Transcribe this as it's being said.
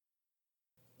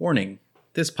Warning,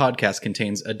 this podcast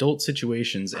contains adult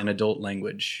situations and adult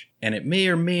language, and it may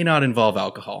or may not involve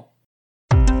alcohol.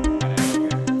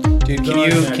 Dude,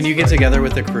 can you get together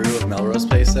with the crew of Melrose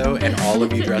Place, though, and all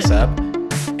of you dress up?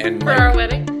 And for our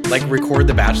wedding? Like, record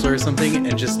The Bachelor or something,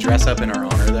 and just dress up in our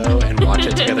honor, though, and watch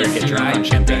it together and get drunk on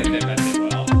champagne.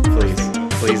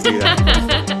 Please do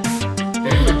that.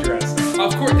 They would dress.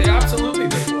 Of course, they absolutely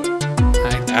they would.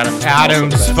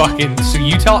 Adam's fucking. So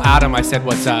you tell Adam I said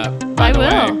what's up. By the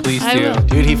way, please do.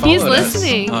 Dude, he followed He's us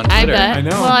listening. on Twitter. I bet. I know.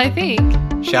 Well, I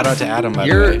think. Shout out to Adam, by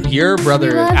the way. Your brother,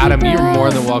 We love you, Adam, bro. you're more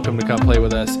than welcome to come play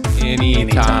with us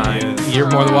anytime. Anytime. You're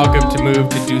more than welcome to move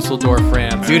to Dusseldorf,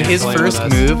 France. Dude, and his play first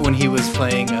with us. move when he was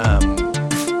playing, I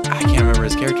can't remember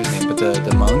his character's name, but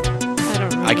the monk? I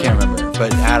don't remember. I can't remember.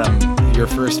 But Adam, your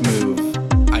first move,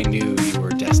 I knew you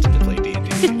were destined to play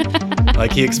D&D.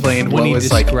 Like, he explained When what he was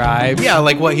described. like, yeah,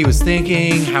 like what he was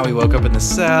thinking, how he woke up in the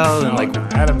cell, and like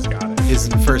Adam's got it. his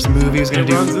first move he was going It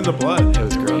to do. runs in the blood. It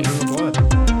was great. Runs in the blood.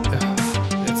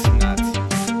 It's nuts.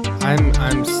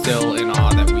 I'm still in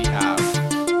awe that we have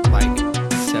like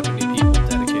 70 people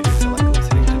dedicated to like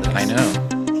listening to this. I know.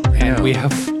 And we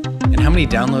have And how many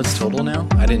downloads total now?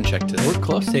 I didn't check today. we're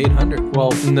close to 800.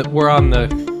 Well, we're on the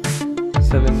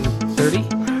 730.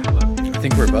 I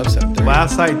think we're above 730.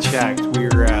 Last I checked, we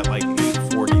were at like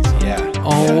 840. Yeah.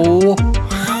 Oh,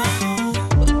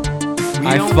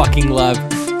 I don't- fucking love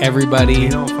everybody We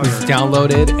don't who's fuck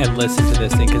downloaded and listened to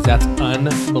this thing because that's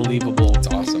unbelievable. It's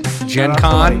awesome. Gen Shout out to,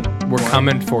 Con, like, we're Blind-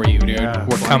 coming for you, dude. Yeah,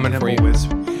 We're Blind coming for Temple you.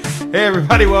 Whisper. Hey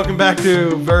everybody, welcome back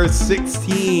to verse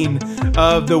 16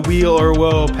 of the Wheel or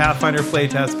Woe Pathfinder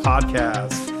Playtest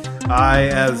podcast. I,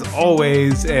 as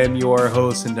always, am your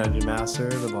host and Dungeon Master,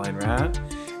 the Blind Rat,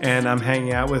 and I'm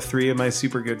hanging out with three of my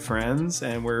super good friends,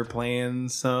 and we're playing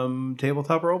some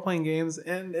tabletop role-playing games,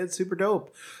 and it's super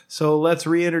dope. So let's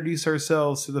reintroduce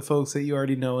ourselves to the folks that you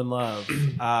already know and love.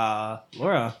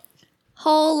 Laura.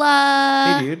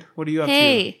 Hola. Hey dude, what are you up to?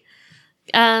 Hey.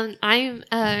 I'm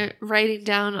writing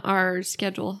down our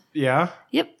schedule. Yeah?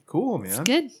 Yep. Cool, man. It's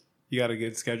good. You got a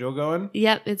good schedule going?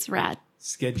 Yep, it's rad.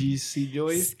 Sketchy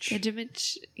Joy. Schedule,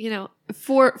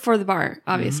 for the bar,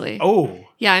 obviously. Oh,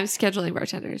 Yeah, I'm scheduling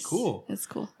bartenders. Cool. That's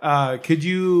cool. could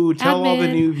you tell all the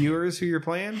Admin. new viewers who you're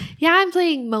playing? Yeah, I'm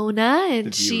playing Mona, and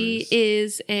The she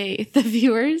viewers. is the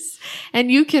viewers,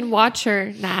 and you can watch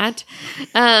her, Nat.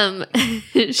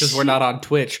 Because we're not on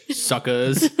Twitch,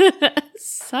 suckers.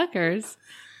 suckers.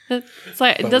 It's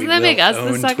like, But doesn't we that make will us the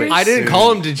own suckers? Twitch. I didn't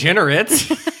call them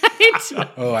degenerates.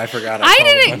 Oh, I forgot. I called a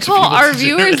didn't bunch of call people our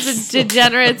degenerates. viewers the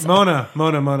degenerates. Mona. Who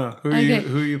are Okay.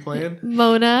 who are you playing?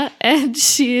 Mona, and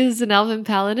she is an elven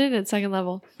paladin at second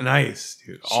level. Nice,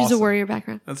 dude. She's a Awesome. warrior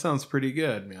background. That sounds pretty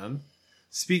good, man.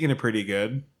 Speaking of pretty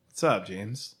good, what's up,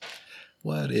 James?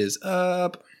 What is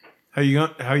up? How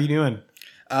you doing?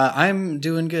 I'm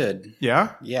doing good.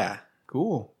 Yeah, Yeah.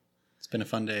 cool. It's been a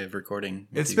fun day of recording.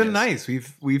 with It's you been guys.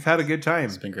 nice. We've had a good time.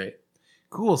 It's been great.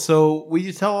 Cool. So, will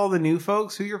you tell all the new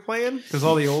folks who you're playing? Because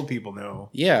all the old people know.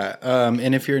 Yeah,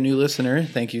 and if you're a new listener,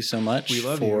 thank you so much We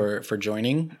love for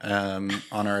joining on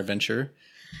our adventure.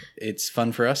 It's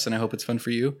fun for us, and I hope it's fun for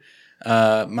you.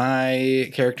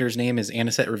 My character's name is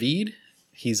Aniset Ravid.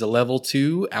 He's a level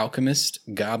 2 alchemist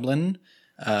goblin,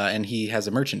 and he has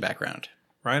a merchant background.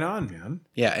 Right on, man.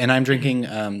 Yeah, and I'm drinking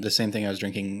the same thing I was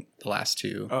drinking the last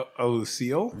two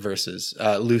Lucille. verses.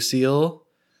 Lucille.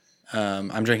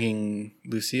 I'm drinking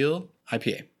Lucille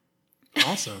IPA.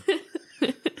 Awesome.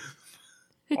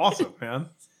 Awesome, man.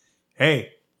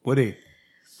 Hey, Woody.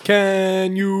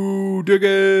 Can you dig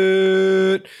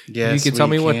it? Yes, you can tell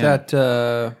we me what can.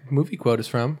 that movie quote is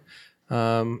from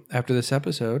after this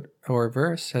episode, or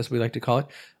verse, as we like to call it.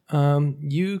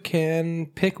 You can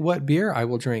pick what beer I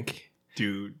will drink.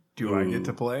 Do I get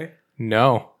to play?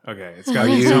 No. Okay, it's got to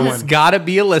be you- It's someone. got to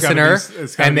be a listener,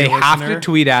 it's gotta and be they a have to listener.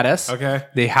 tweet at us. Okay.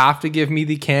 They have to give me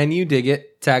the "Can you dig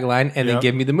it" tagline, and then Yep.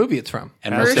 give me the movie it's from.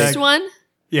 And Hashtag- First one?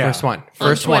 Yeah. First one. On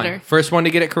First Twitter. one. First one to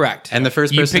get it correct. And the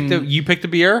first you person you pick the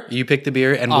beer. you pick the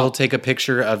beer, and Oh. we'll take a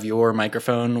picture of your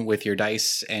microphone with your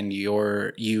dice and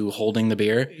you holding the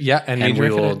beer. Yeah, and me and we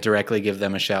drinking will it. directly give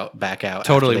them a shout back out.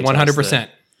 Totally, after they tell us 100%.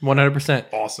 100%.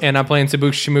 Awesome. And I'm playing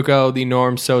Sabuku Shimuko, the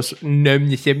Norm The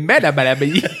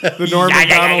Norm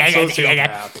McDonald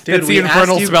sociopath. Dude, That's we the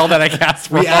infernal asked you- spell that I cast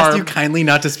for We asked you harm. kindly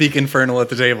not to speak infernal at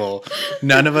the table.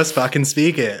 None of us fucking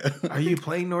speak it. Are you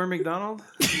playing Norm McDonald?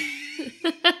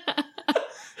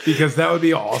 Because that would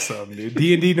be awesome, dude.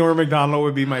 D&D Norm McDonald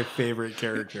would be my favorite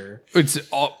character.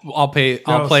 I'll play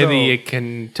No, the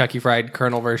Kentucky Fried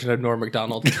Colonel version of Norm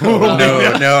McDonald.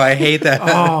 No, I hate that.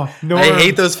 Oh, Norm. I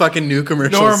hate those fucking new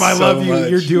commercials. Norm, I so love you. much.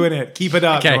 You're doing it. Keep it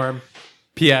up, Okay. Norm.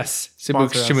 P.S.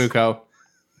 Sabuku Sponsor us. Shimuko.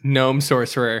 gnome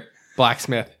sorcerer,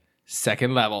 blacksmith,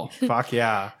 2nd level. Fuck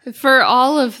yeah. For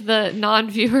all of the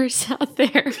non-viewers out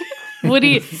there,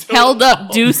 Woody held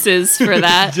up deuces for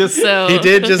that. So He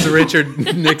did just Richard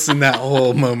Nixon that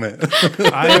whole moment.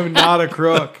 I am not a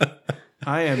crook.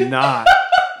 I am not.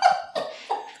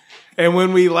 And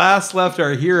when we last left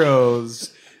our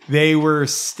heroes, they were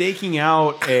staking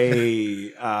out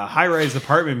a high-rise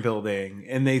apartment building,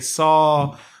 and they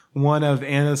saw one of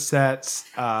Anisette's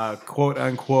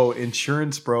quote-unquote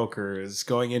insurance brokers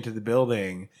going into the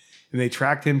building, and they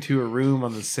tracked him to a room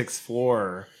on the 6th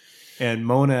floor, and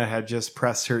Mona had just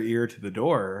pressed her ear to the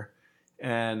door.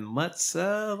 And let's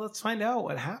find out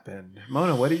what happened.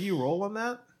 Mona, what did you roll on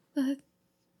that?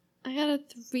 I got a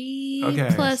 3 Okay.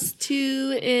 plus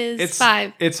 2 is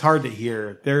 5. It's hard to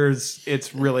hear.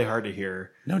 It's really hard to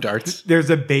hear. No darts.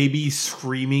 There's a baby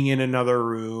screaming in another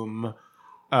room.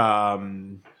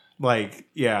 You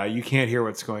can't hear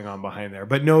what's going on behind there,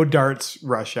 but no darts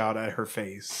rush out at her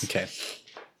face. Okay.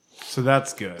 So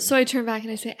that's good. So I turn back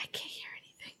and I say, I can't hear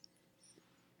anything.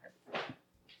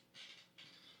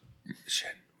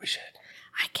 We should.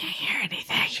 I can't hear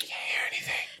anything. Hear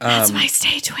anything. That's my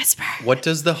stage whisper. What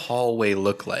does the hallway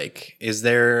look like? Is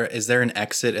there an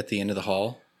exit at the end of the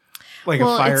hall? Like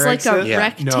Well, a fire it's like exit? a Yeah.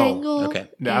 rectangle. No. Okay.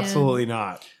 No, and- absolutely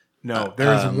not. No,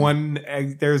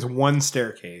 there's one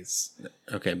staircase.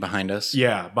 Okay, behind us.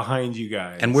 Yeah, behind you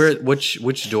guys. And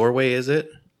which doorway is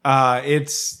it?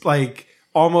 It's like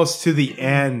almost to the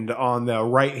end on the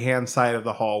right hand side of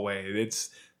the hallway.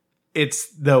 It's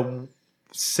the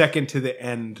second to the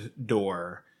end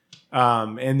door,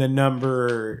 and the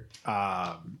number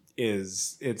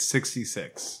it's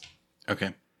 66.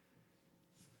 Okay.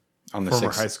 On the Former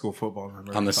 6th high school football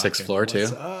number. on the 6th floor, too?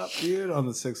 What's up, dude? On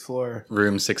the 6th floor.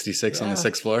 room 66 on the Yeah.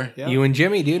 6th floor. Yeah. You and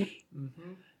Jimmy, dude.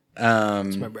 It's my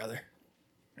Um, brother.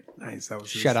 Nice. That was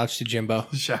Shout outs to Jimbo.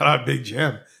 Shout out Big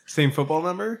Jim. Same football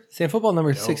number? Same football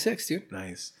number 66, dude.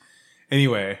 Nice.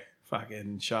 Anyway,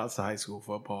 fucking shouts to high school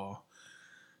football.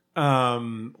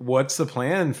 What's the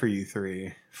plan for you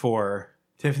three? For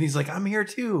Tiffany's like, I'm here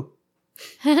too.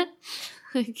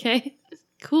 Okay.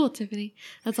 Cool, Tiffany.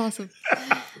 That's awesome.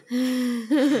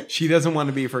 She doesn't want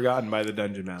to be forgotten by the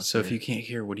dungeon master. so if you can't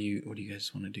hear, what do you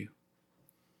guys want to do?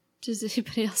 Does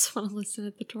anybody else want to listen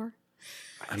at the door?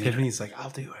 Tiffany's like,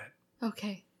 I'll do it.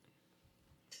 Okay.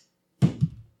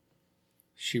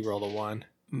 She rolled a 1.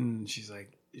 She's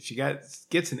like, she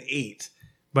gets an 8,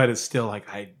 but it's still like,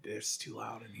 it's too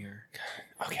loud in here.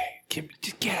 Okay,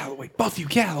 just get out of the way. Both of you,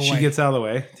 get out of the She way. gets out of the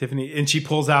way, Tiffany, and she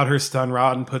pulls out her stun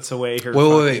rod and puts away her.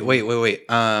 Wait.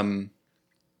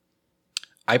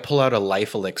 I pull out a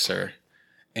life elixir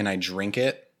and I drink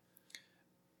it,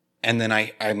 and then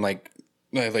I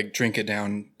drink it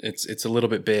down. It's a little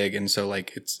bit big, and so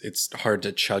like it's hard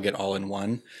to chug it all in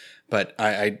one. But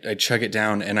I chug it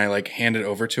down and I like hand it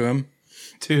over to him.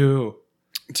 I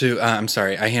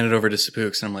hand it over to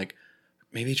Spooks, and I'm like,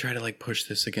 maybe try to like push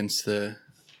this against the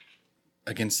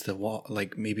wall.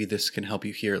 Like maybe this can help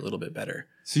you hear a little bit better.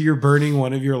 So you're burning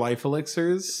one of your life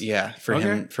elixirs? Yeah, for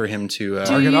him to.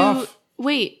 Target off.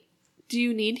 Wait, do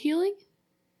you need healing?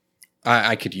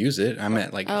 I could use it. I'm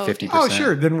at like Oh, 50%. Oh,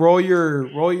 sure. Then roll it.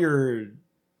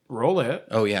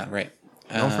 Oh yeah, right.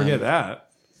 Don't forget that.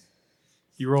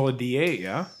 You roll a d8,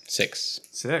 yeah? 6.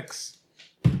 6.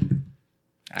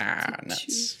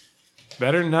 Nuts.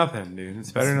 Better than nothing, dude.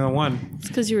 It's better than a 1. It's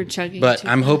because you were chugging. But too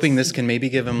I'm fast. hoping this can maybe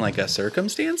give him like a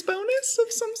circumstance bonus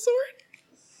of some sort.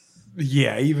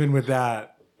 Yeah, even with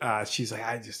that, she's like,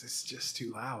 it's just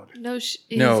too loud. No, he's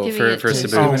No, giving for it to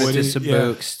Sabu. Oh, Giving what it to is-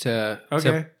 Sabooks to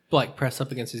Okay. like press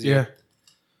up against his Yeah. ear.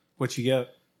 What you get?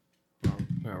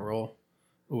 I'll roll.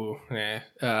 Ooh, yeah.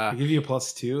 I give you a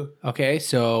 +2. Okay,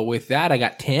 so with that, I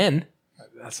got 10.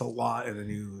 That's a lot in the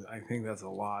new. I think that's a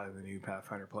lot in the new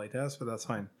Pathfinder playtest, but that's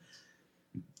fine.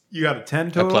 You got a 10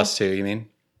 A total. +2, you mean?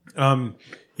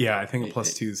 Yeah, I think a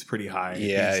 +2 is pretty high.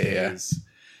 Yeah, these yeah. days.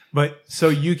 But so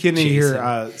you can hear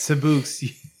Sabooks.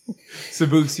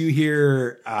 Sabooks, you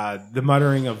hear the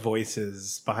muttering of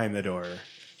voices behind the door.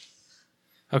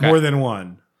 Okay. More than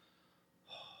one.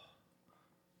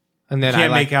 And then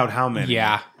Can't I make out how many.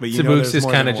 Yeah. but you know Sabooks there's is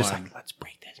more kind than of just one. like, let's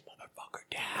break this motherfucker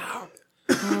down.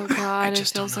 Oh God, it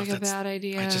just don't feels know like if a that's- bad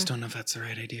idea. I just don't know if that's the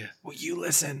right idea. Will you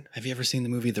listen? Have you ever seen the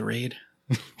movie The Raid?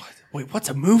 Wait, what's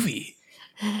a movie?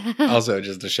 Also,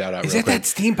 just a shout out. Is real it quick. that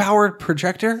steam-powered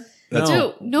projector? That's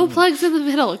No plugs in the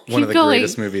middle. Keep one of the going.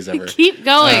 greatest movies ever. Keep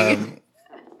going.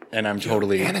 And I'm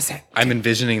totally. Anisette. I'm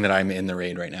envisioning that I'm in the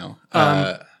raid right now.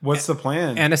 What's the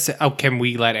plan? Anisette. Oh, can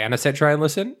we let Anisette try and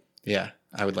listen? Yeah,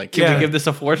 I would like. Can Yeah. we give this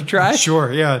a fourth try?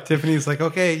 Sure, yeah. Tiffany's like,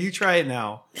 okay, you try it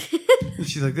now. And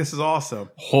she's like, this is awesome.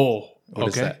 Oh, What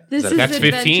is Okay. that? This is That's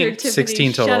adventure, 15. Tiffany.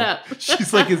 16 total. Shut up.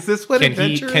 She's like, is this what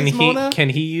adventure is, Mona? Can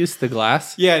he use the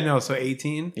glass? Yeah, no, so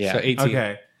 18? Yeah. So 18.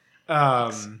 Okay.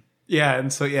 Yeah,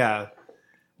 and so, yeah.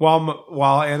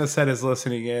 While Anisette is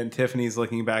listening in, Tiffany's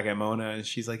looking back at Mona, and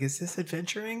she's like, is this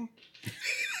adventuring?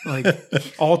 Like,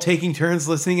 all taking turns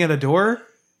listening at a door?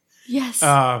 Yes.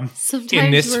 Sometimes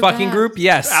In this we're fucking bad. group,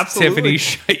 yes. Absolutely. Tiffany,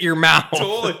 shut your mouth.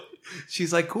 Totally.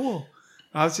 She's like, cool.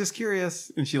 I was just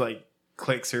curious. And she, like,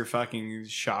 clicks her fucking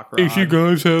shock rod. If you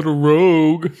guys had a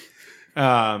rogue.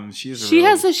 She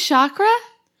has a chakra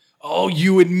Oh,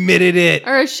 you admitted it.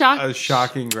 or a shock. a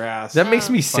shocking grass. That makes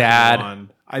me Fucking sad.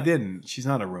 one. I didn't. She's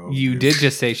not a rogue. You dude. did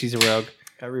just say she's a rogue.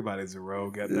 Everybody's a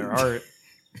rogue at their heart.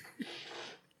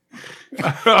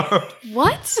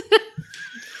 What?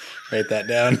 Write that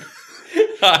down.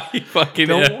 I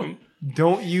fucking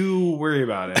Don't you worry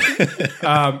about it.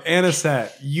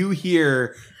 Anisette, you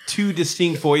hear two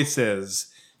distinct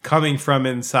voices coming from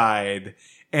inside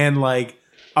and like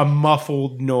a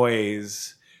muffled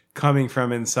noise coming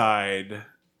from inside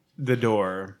the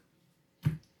door.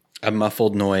 A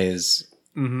muffled noise.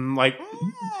 Like,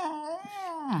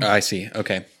 I see.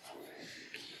 Okay.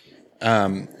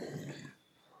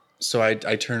 So I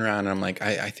turn around and I'm like,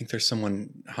 I think there's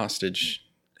someone hostage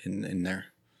in there.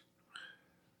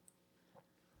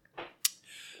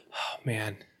 Oh,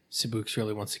 man. Sabuks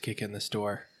really wants to kick in this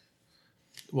door.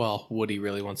 Well, Woody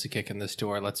really wants to kick in this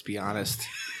door. Let's be honest.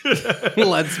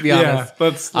 Let's be honest.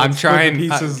 let's I'm put trying the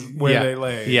pieces where yeah, they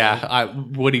lay. Yeah,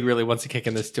 Woody really wants to kick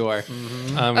in this door.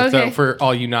 So Okay. for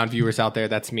all you non-viewers out there,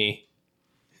 that's me.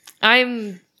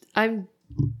 I'm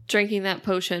drinking that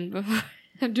potion before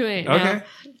I'm doing it now. Okay.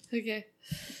 Okay.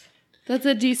 That's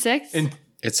a D6. And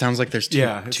It sounds like there's two.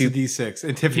 yeah, it's a D6.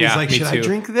 And Tiffany's Yeah, like, me should I too.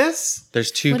 drink this?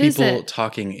 There's two What is people it?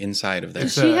 talking inside of there.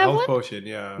 It's she a have health one? potion,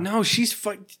 yeah. No, she's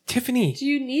Tiffany. Do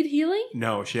you need healing?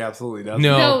 No, she absolutely doesn't.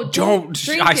 No, No, don't don't.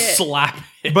 drink I it. slap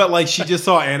it. But like she just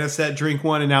saw Anisette drink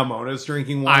one and now Mona's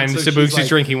drinking one. I'm so Sabuks she's like, is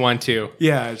drinking one too.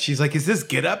 Yeah, she's like, is this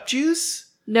get up juice?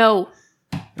 No.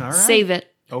 All right. Save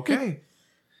it. Okay.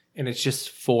 And it's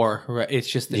just 4. Right? It's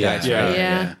just the Yeah. dice, Yeah. right?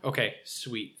 Yeah. Okay,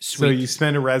 sweet. So you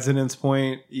spend a resonance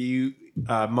point. You,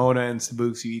 Mona and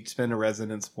Sabuks, you each spend a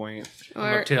resonance point.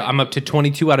 Or I'm up to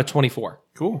 22 out of 24.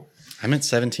 Cool. I'm at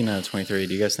 17 out of 23.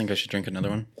 Do you guys think I should drink another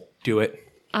one? Do it.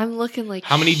 I'm looking like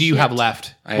How many do you have shit.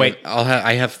 left?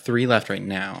 I have 3 left right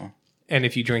now. And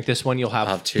if you drink this one, you'll have.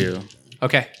 I'll have 2.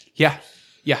 Okay. Yeah.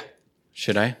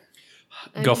 Should I?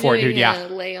 I'm Go for it, doing dude, yeah. a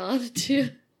Lay on too.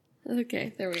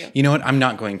 Okay, there we go. You know what? I'm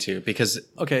not going to because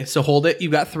Okay, so hold it. You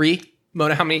got 3.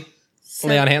 Mona, how many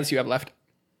lay on hands do you have left?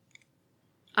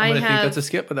 I I'm gonna think have. that's a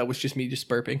skip, but that was just me just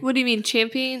burping. What do you mean,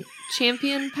 champion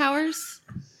powers?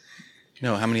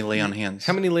 no. How many lay on hands?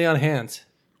 How many lay on hands?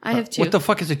 I have 2. What the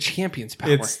fuck is a champion's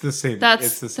power? It's the same. it's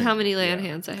That's the same. how many lay on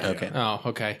hands I have. Okay. Oh,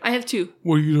 okay. I have 2.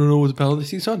 Well, you don't know what the paladin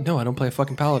sees on? No, I don't play a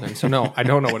fucking paladin, so no, I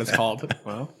don't know what it's called.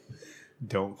 Well,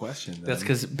 don't question that. That's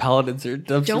because paladins are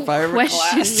dumpster Don't fire of a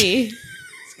question class. me.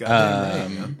 It's goddamn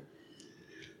right,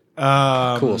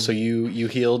 man. Cool. So you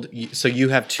healed. So you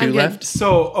have 2 I'm good. left.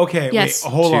 So okay, Yes.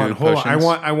 wait, hold 2 on. potions.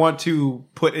 I want to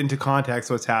put into context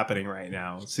what's happening right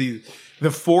now. See,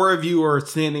 the 4 of you are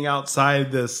standing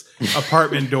outside this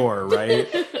apartment door, right?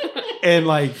 And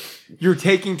like you're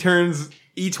taking turns.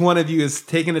 Each one of you is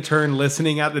taking a turn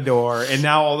listening at the door, and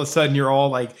now all of a sudden you're all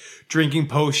like drinking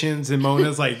potions, and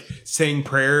Mona's like saying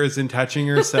prayers and touching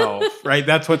herself. Right?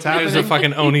 That's what's happening. There's a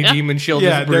fucking Oni demon shield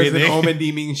Yeah, just there's breathing. an Omen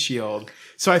Demon shield.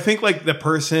 So I think like the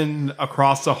person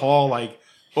across the hall like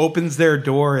opens their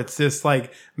door. It's this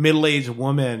like middle-aged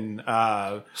woman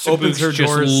opens her just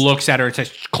doors looks at her and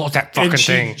says, "Close that fucking and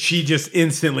thing." she just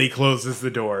instantly closes the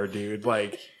door, dude.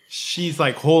 Like she's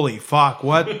like, "Holy fuck,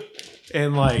 what?"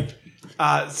 And like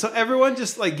so everyone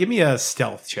just like give me a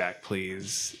stealth check,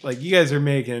 please. Like you guys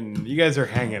are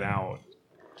hanging out.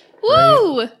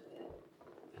 Woo!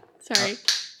 Sorry.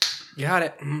 Got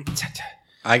it.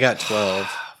 I got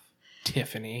 12.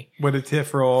 Tiffany, What did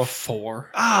Tiff roll?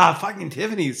 4. Fucking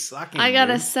Tiffany's sucking. I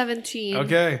got a dude. 17.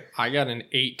 Okay. I got an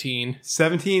 18.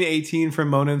 17, 18 from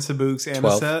Mona and Sabuks. 12.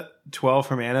 Anisette, 12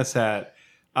 from Anisette.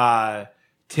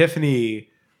 Tiffany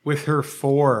with her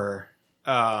 4.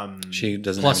 She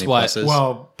doesn't Plus have any what? pluses.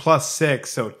 Well, plus 6,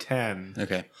 so 10.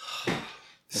 okay.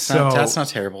 So That's not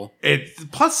terrible. it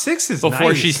plus 6 is Before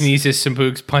nice. she sneezes,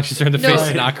 Sabuks punches her in the No. face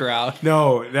to knock her out.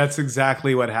 No, that's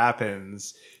exactly what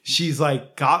happens. She's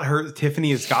like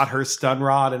Tiffany has got her stun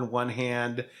rod in one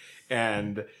hand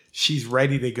and she's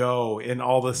ready to go. And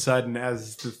all of a sudden,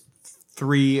 as the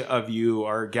 3 of you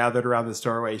are gathered around this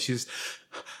doorway, she's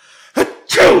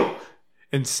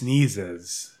and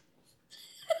sneezes.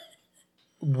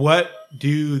 what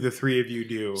do the three of you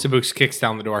do? Sabuks kicks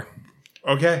down the door.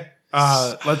 Okay.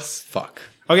 Let's Fuck.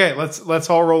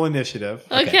 all roll initiative.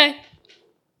 Okay.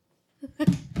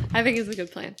 I think it's a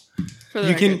good plan. For the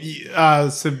You can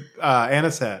record.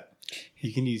 Anisette,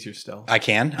 you can use your stealth. I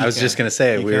can. I was can. just gonna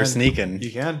say You we were can. sneaking.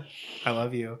 You can. I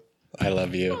love you. I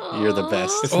love you. You're the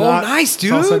best. It's Oh, not- nice,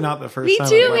 It's also dude. not the first Me time.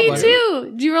 too. I've Me rolled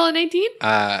too. Did you roll a 19?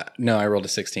 No, I rolled a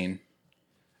 16.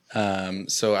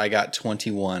 So I got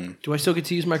 21. Do I still get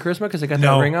to use my charisma because I got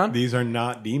No, that ring on? these are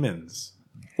not demons.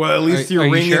 Well, at least Are your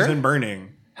you ring sure? isn't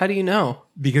burning How do you know?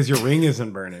 because your ring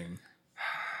isn't burning.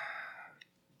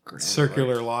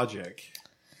 Circular logic.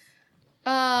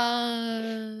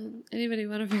 Anybody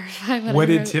want to verify What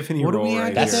did I wrote? Tiffany What do roll we add right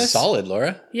to That's here? this? solid,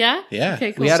 Laura. Yeah? Yeah.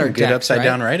 Okay, cool. We had our Some good decks, upside right?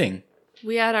 down writing.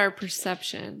 We had our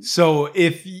perception. So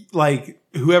if like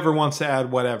whoever wants to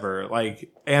add whatever,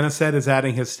 like Anisette is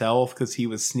adding his stealth because he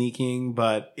was sneaking,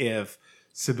 but if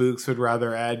Sabuks would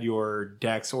rather add your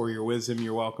dex or your wisdom,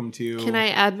 you're welcome to. Can I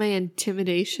add my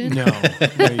intimidation? No, no,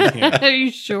 you can't. Are you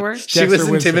sure? She Dex was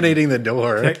or wisdom? intimidating the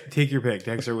door. Take your pick,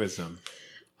 dex or wisdom.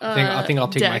 I think I'll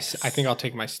take Dex. I think I'll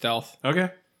take my stealth.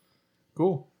 Okay,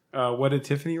 cool. What did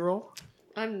Tiffany roll?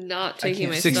 I'm not taking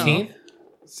my 16?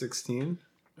 16.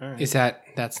 All right. Is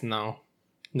that's no,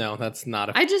 that's not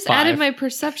a. I just 5. added my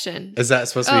perception. Is that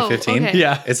supposed to be Oh, 15? okay.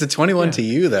 Yeah. It's a 21 to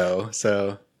you, though.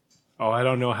 So, Oh, I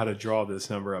don't know how to draw this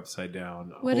number upside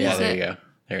down. What yeah, is there it? you go.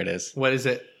 There it is. What is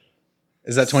it?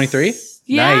 Is that 23?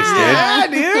 Yeah. Nice,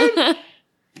 dude. dude.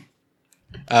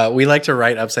 We like to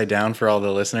write upside down for all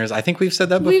the listeners. I think we've said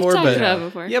that We've before, talked but about it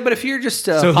before. Yeah, but if you're just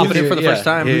So popping who's in for the your- first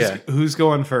time, yeah. Who's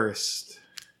going first?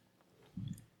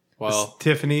 well,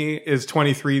 Tiffany is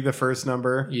 23 the first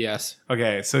number. yes.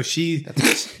 Okay, so she's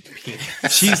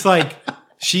like,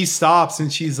 she stops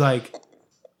and she's like,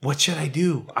 what should I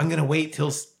do? I'm going to wait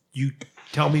till you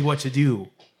tell me what to do.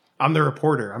 I'm the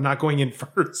reporter. I'm not going in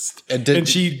first. And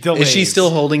she delays. Is she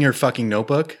still holding her fucking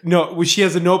notebook? No, well, she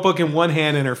has a notebook in one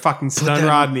hand and her fucking stun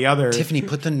rod in the other. Tiffany,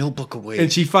 put the notebook away.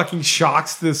 And she fucking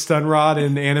shocks the stun rod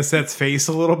in Anisette's face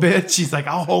a little bit. She's like,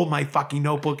 I'll hold my fucking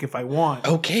notebook if I want.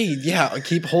 Okay, yeah,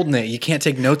 keep holding it. You can't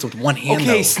take notes with one hand,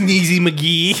 Okay, though. Sneezy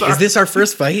McGee. Is this our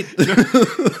first fight?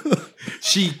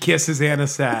 She kisses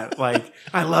Anisette like,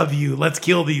 I love you. Let's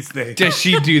kill these things. Does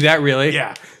she do that really?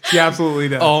 Yeah, she absolutely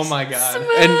does. Oh my god.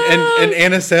 and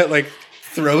Anisette like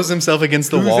throws himself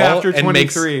against the Who's wall after and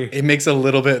makes 23? it makes a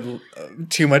little bit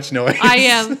too much noise. I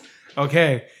am.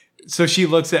 Okay, so she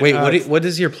looks at. Wait, what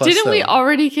is your plus? Didn't we though?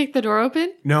 already kick the door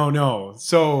open? No.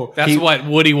 So That's what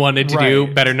Woody wanted to do,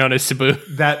 Right. better known as Sabu.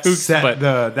 that Oops, set but-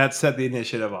 the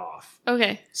initiative off.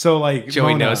 Okay. So like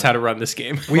Joey Mona- knows how to run this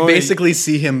game. We Mona- basically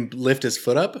see him lift his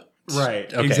foot up.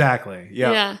 Right. Okay. Exactly.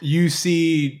 Yeah. Yeah. You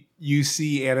see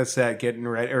Anisette getting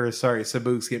ready, or sorry,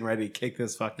 Sabuks getting ready to kick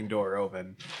this fucking door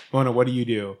open. Mona, what do you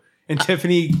do? And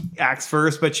Tiffany acts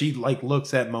first, but she like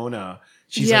looks at Mona.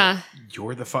 She's Yeah. like,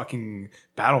 "You're the fucking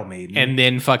battle maiden." And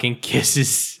then fucking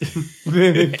kisses.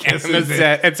 then kisses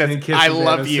Anisette and says, and kisses I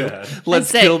love you. Anisette. Let's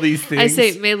I say- kill these things. I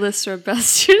say, may Lister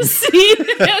best your seed.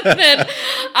 And then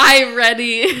I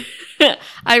ready.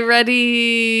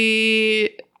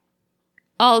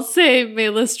 I'll say, may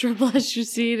Lister bless your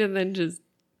seed, and then just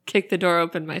kick the door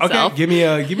open myself. Okay,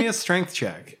 give me a strength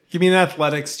check. Give me an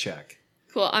athletics check.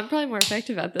 Cool. I'm probably more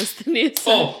effective at this than you.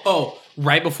 So. Oh,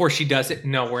 right before she does it.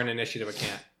 No, we're in initiative. I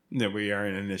can't. No, we are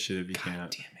in initiative. You can't.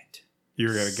 Damn it. You're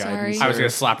gonna Sorry. guidance. I was going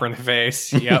to slap her in the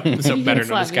face. Yep. So You better can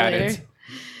known as slap me guidance.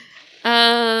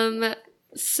 later.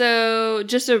 So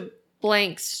just a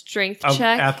blank strength Of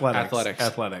check. Athletics.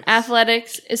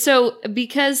 Athletics. So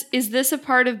because is this a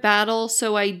part of battle?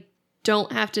 So I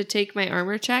don't have to take my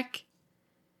armor check.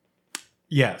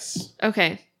 Yes.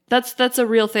 Okay, that's a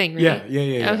real thing, right?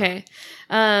 Yeah. Okay.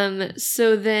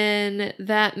 So then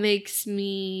that makes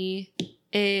me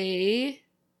a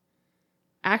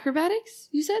acrobatics.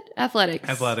 You said athletics.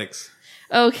 Athletics.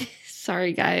 Okay.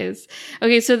 Sorry, guys.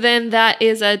 Okay, so then that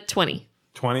is a 20.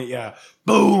 20. Yeah.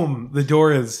 Boom. The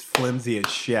door is flimsy as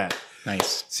shit.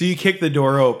 Nice. So you kick the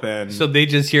door open. So they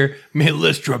just hear, may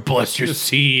Lystra bless your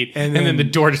seed. And And then then- the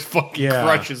door just fucking Yeah.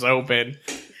 crushes open.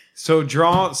 So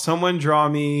someone draw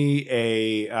me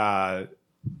a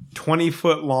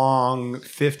 20-foot long,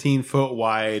 15-foot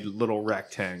wide little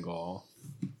rectangle.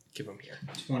 Give them here.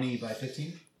 20 by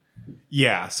 15?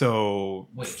 Yeah, so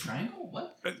Wait, triangle?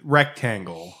 What?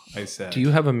 rectangle, I said. Do you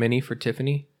have a mini for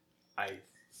Tiffany? I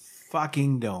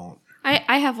fucking don't.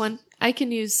 I have one. I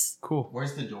can use. Cool.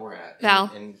 Where's the door at?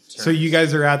 Val. So you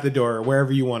guys are at the door,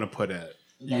 wherever you want to put it.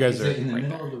 You guys are in the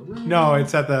middle of the room? No,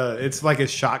 it's like a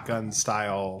shotgun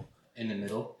style. In the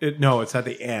middle? No, it's at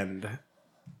the end.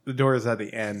 The door is at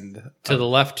the end. To the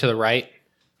left, to the right?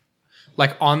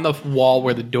 Like on the wall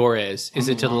where the door is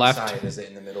it to the left? Is it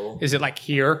in the middle? Is it like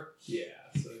here? Yeah.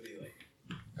 So it'd be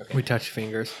like We touch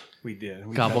fingers. we did.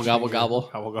 We Gobble, touched gobble, finger. gobble.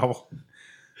 Gobble gobble.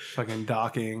 Fucking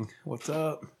docking. What's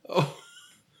up? Oh.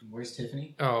 Where's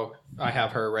Tiffany? Oh, I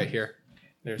have her right here.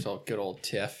 There's a good old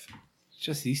Tiff.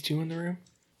 Just these two in the room?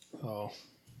 Oh.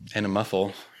 And a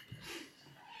muffle.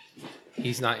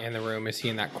 He's not in the room. Is he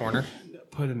in that corner?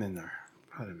 Put him in there.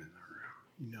 Put him in the room.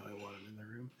 You know I want him in the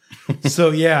room.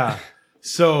 So yeah.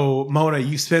 So Mona,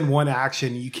 you spend one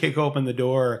action, you kick open the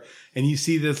door, and you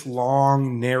see this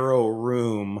long, narrow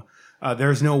room.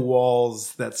 There's no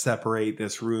walls that separate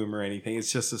this room or anything.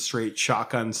 It's just a straight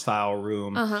shotgun style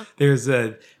room. Uh-huh. There's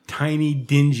a tiny,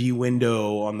 dingy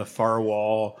window on the far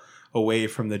wall away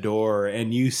from the door,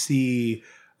 and you see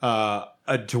a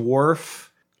dwarf,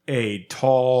 a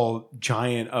tall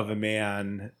giant of a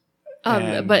man,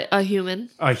 and But a human.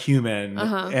 a human,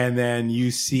 Uh-huh. and then you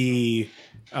see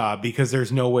because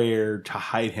there's nowhere to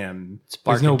hide him. It's There's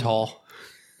barking no tall.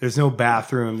 there's no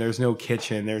bathroom. There's no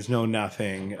kitchen. There's no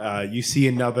nothing. You see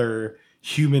another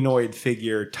humanoid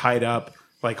figure tied up,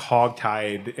 like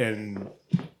hogtied and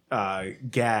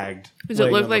gagged. Does it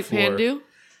laying look on the like floor. Pandu?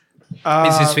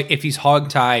 If he's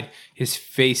hog-tied, his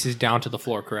face is down to the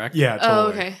floor, correct? Yeah, totally. Oh,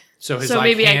 okay. So his So like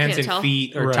maybe I hands can't and tell.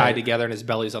 feet are Right. tied together and his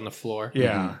belly's on the floor.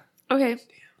 Yeah. Okay.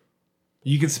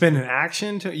 You could spend an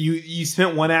action to you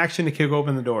spent one action to kick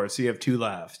open the door, so you have two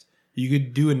left. You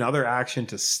could do another action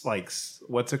to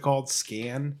what's it called?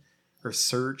 Scan or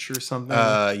search or something.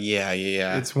 Yeah.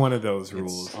 It's one of those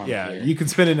rules. on Yeah, here. you can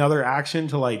spend another action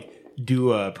to like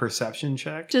do a perception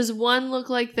check. Does one look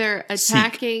like they're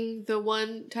attacking the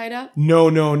one tied up?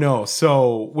 No.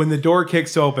 So when the door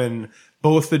kicks open,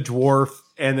 both the dwarf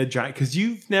and the giant, because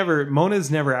Mona's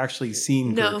never actually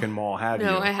seen No. Gherkin Mall, have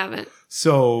No, you? I haven't.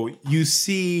 So you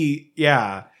see,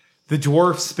 the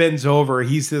dwarf spins over.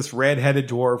 He's this red-headed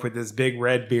dwarf with this big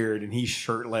red beard, and he's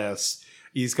shirtless.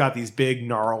 He's got these big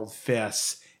gnarled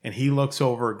fists, and he looks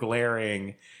over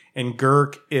glaring. And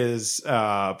Gurk is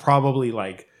probably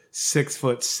like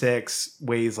 6'6",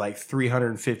 weighs like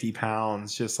 350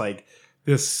 pounds, just like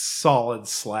this solid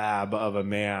slab of a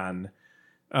man.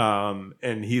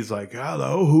 And he's like,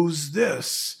 "Hello, who's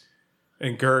this?"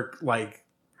 And Gurk like,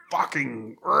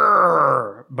 fucking,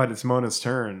 but it's Mona's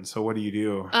turn. So what do you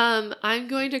do? I'm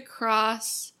going to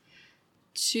cross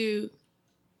to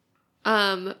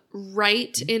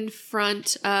right in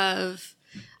front of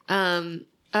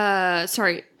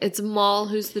sorry, it's Maul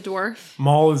who's the dwarf.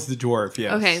 Maul is the dwarf.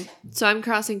 Yes. Okay. So I'm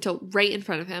crossing to right in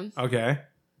front of him. Okay.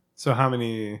 So how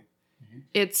many?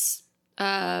 It's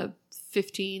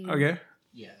 15. Okay.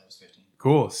 Yeah, that was 15.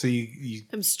 Cool. So you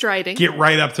I'm striding. get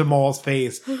right up to Maul's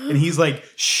face, and he's like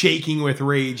shaking with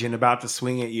rage and about to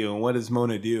swing at you. And what does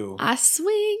Mona do I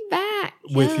swing back.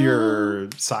 with yeah. your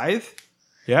scythe?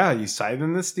 Yeah, you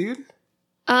scything this dude?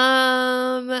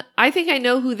 I think I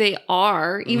know who they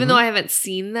are, even though I haven't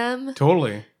seen them.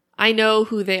 Totally. I know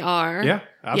who they are. Yeah,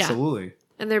 absolutely.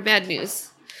 And they're bad news.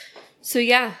 So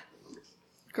yeah,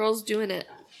 girl's doing it.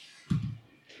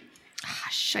 Ah,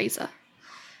 scheisse.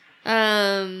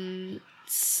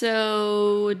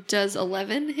 So does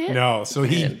 11 hit? No, so I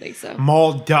he didn't think so.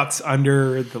 Maul ducks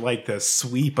under the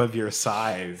sweep of your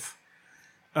scythe.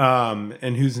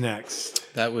 And who's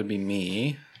next? That would be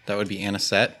me. That would be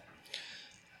Anisette.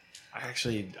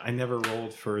 I never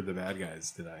rolled for the bad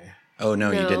guys, did I? Oh,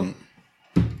 no, you No. didn't.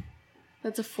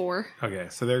 That's a 4. Okay,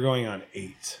 so they're going on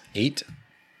 8. 8.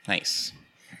 Nice.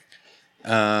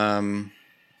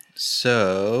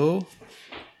 So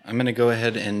I'm going to go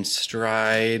ahead and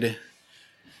stride.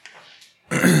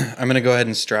 I'm going to go ahead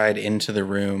and stride into the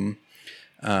room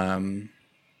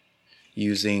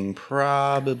using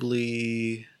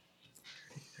probably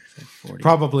 40.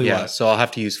 Probably Yeah, what? so I'll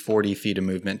have to use 40 feet of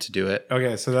movement to do it.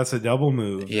 Okay, so that's a double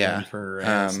move. Yeah. then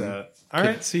for all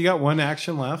right, so you got one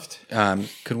action left.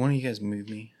 Could one of you guys move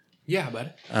me? Yeah,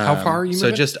 bud. How far are you So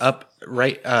moving? just up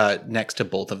right next to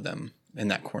both of them in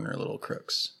that corner, little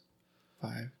crooks.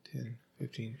 5, 10,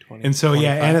 15, 20. And so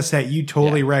 25. Anisette, you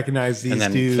totally Yeah. recognize these And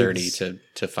then dudes. 30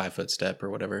 to 5 foot step or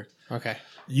whatever. Okay.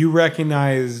 You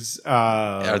recognize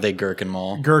Are they Gherkin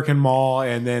Mall? Gherkin Mall,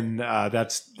 and then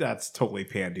that's totally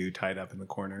Pandu tied up in the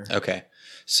corner. Okay.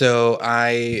 So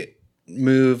I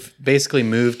basically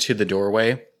move to the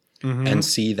doorway Mhm. and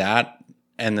see that.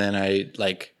 And then I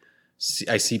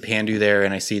see Pandu there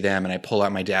and I see them and I pull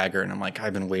out my dagger and I'm like,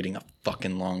 I've been waiting a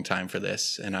fucking long time for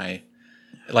this. And I,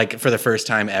 for the first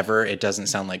time ever, it doesn't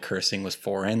sound like cursing was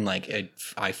foreign.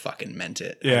 I fucking meant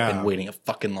it. Yeah. I've been waiting a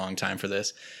fucking long time for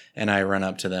this. And I run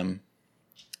up to them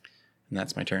and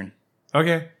that's my turn.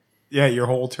 Okay. Yeah, your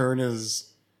whole turn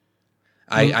is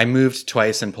I moved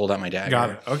twice and pulled out my dagger. Got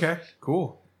it. Okay,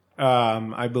 cool.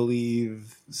 I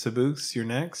believe Sabuks, you're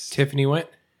next. Tiffany went.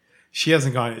 She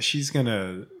hasn't gone yet. She's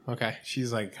gonna. Okay.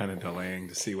 She's like kind of delaying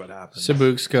to see what happens.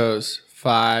 Sabuks goes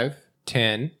 5,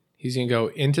 10. He's going to go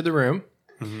into the room,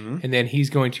 and then he's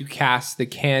going to cast the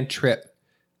cantrip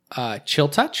Chill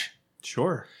Touch.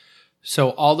 Sure. So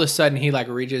all of a sudden, he like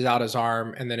reaches out his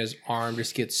arm, and then his arm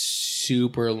just gets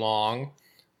super long,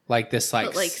 like this,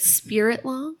 But like spirit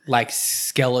long? like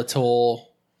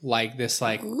skeletal, like this,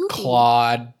 like Ooh.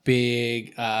 clawed,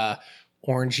 big,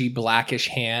 orangey blackish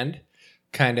hand,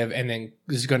 kind of, and then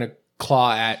is going to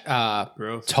claw at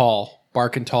Gross. Tall,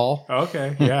 Bark and Tall,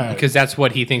 Okay. Yeah. because that's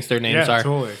what he thinks their names yeah, are.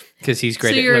 totally. Because he's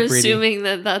great So at you're lip reading. assuming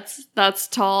that that's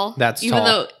tall. That's even tall.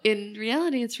 though in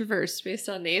reality it's reversed based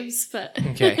on names. But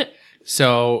Okay.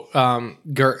 So,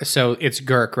 so it's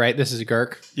Gurk, right? This is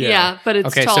Gurk. yeah. But it's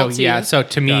Okay, tall so too. yeah, so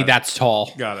to me Got it. that's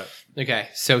tall. Got it. Okay,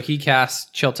 so he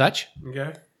casts Chill Touch.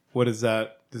 Okay. What is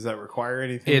that? Does that require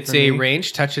anything? It's from a me?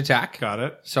 ranged touch attack. Got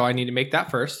it. So I need to make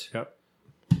that first. Yep.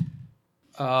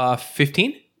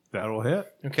 15. That'll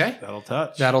hit. Okay. That'll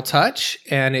touch. That'll touch,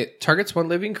 and it targets one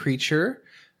living creature.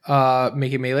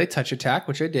 Make a melee touch attack,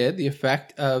 which I did. The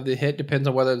effect of the hit depends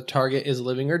on whether the target is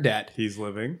living or dead. He's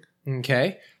living.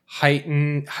 Okay.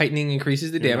 Heightening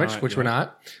increases the You're damage, not, which yeah. we're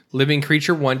not. Living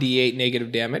creature 1d8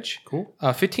 negative damage. Cool.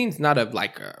 15 is not a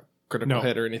critical No.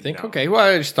 hit or anything. No. Okay, well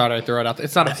I just thought I'd throw it out there.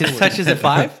 It's not a touch is at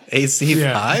 5. AC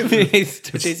Yeah. 5?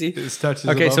 Touch AC. His touch is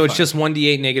Okay, above so it's 5. just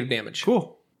 1d8 negative damage.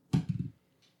 cool.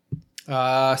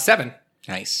 7.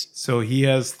 Nice. So he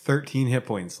has 13 hit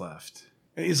points left,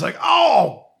 and he's like,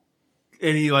 "Oh!"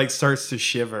 And he like starts to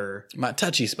shiver My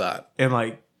touchy spot. and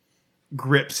like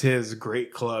grips his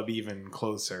great club even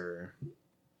closer.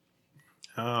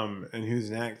 And who's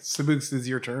next? Sabuks, is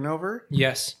your turn over?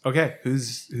 Yes. Okay,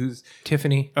 who's?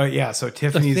 Tiffany. Oh yeah, so I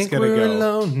Tiffany's think gonna we're go.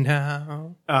 alone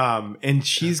now. And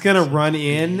she's gonna run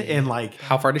in and like,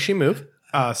 How far does she move?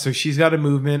 so she's got a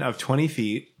movement of 20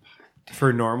 feet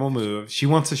for normal move. She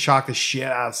wants to shock the shit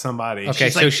out of somebody. Okay,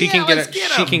 She's so like, she "Yeah, can get let's a,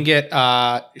 get she him."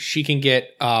 can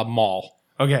get Maul.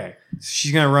 Okay, so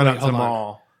she's gonna run Wait, up to hold on.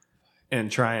 Maul and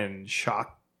try and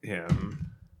shock him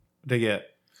to get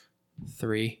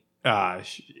 3.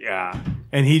 yeah,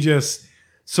 and he just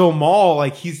so Maul,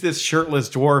 like, he's this shirtless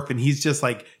dwarf and he's just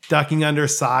like ducking under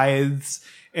sides,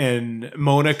 and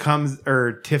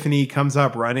Tiffany comes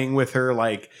up running with her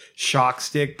like shock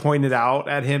stick pointed out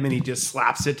at him, and he just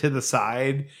slaps it to the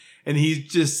side, and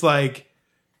he's just like,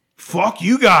 "Fuck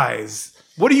you guys,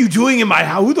 what are you doing in my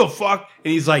house? Who the fuck?"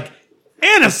 And he's like,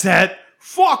 "Anisette,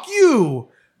 fuck you."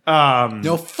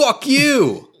 No, fuck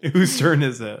you. Whose turn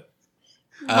is it?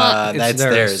 It's That's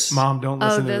theirs. theirs. Mom, don't Oh,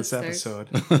 listen to that's this theirs.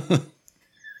 episode.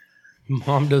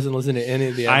 Mom doesn't listen to any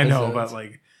of the I episodes. know, but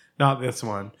like not this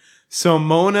one. So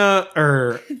Mona,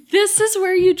 this is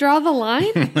where you draw the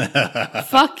line?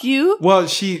 Fuck you? well,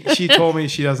 she told me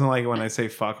she doesn't like it when I say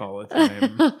fuck all the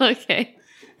time, Okay.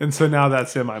 and so now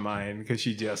that's in my mind because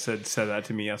she just said that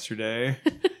to me yesterday.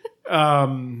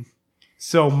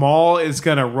 So Maul is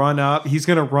gonna run up. He's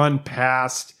gonna run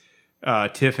past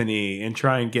Tiffany and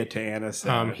try and get to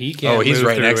Anisette. He can't. he's move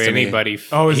right through next to me. anybody.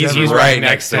 Oh, is he's, that he's right? right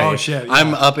next to me. Oh shit! Yeah.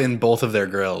 I'm up in both of their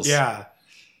grills. Yeah.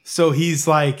 So he's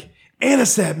like,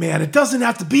 "Anisette, man, it doesn't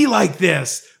have to be like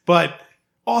this, but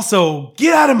also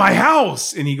get out of my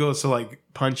house." And he goes to like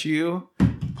punch you.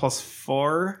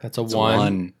 +4. That's a It's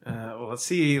 1. Well, let's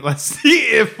see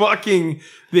if fucking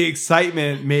the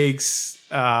excitement makes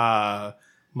Maul.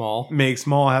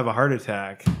 Maul have a heart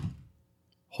attack.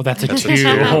 Oh, that's a That's a 2. two.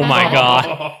 Oh my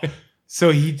god.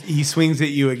 So he swings at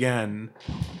you again.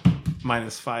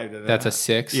 -5 to that. That's a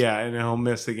 6. Yeah, and he'll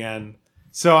miss again.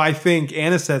 So I think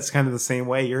Anisette's kind of the same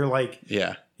way. You're like,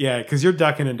 Yeah. yeah, because you're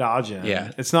ducking and dodging.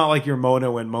 Yeah. It's not like you're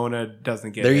Mona when Mona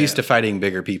doesn't get They're hit. used to fighting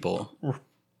bigger people.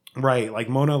 Right. Like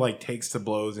Mona like takes the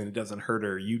blows and it doesn't hurt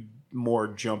her. You more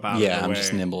jump out of Yeah, the I'm way.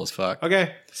 just nimble as fuck.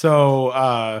 Okay. So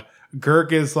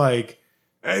Gurk is like,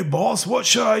 "Hey boss, what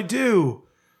should I do?"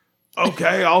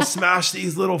 "Okay, I'll smash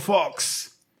these little fucks."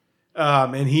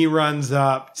 And he runs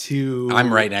up to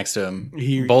I'm right next to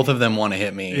him. Both of them want to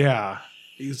hit me. Yeah.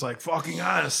 He's like, "Fucking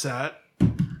Anisette."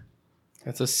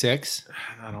 That's a 6.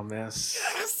 That'll miss.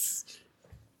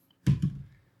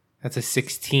 That's a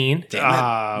 16. Damn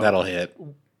it. That'll hit.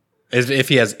 If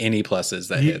he has any pluses,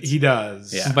 that hits. He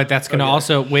does. Yeah. But that's going to Okay.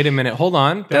 also, wait a minute, hold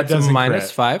on. That's a doesn't minus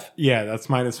crit. 5. Yeah, that's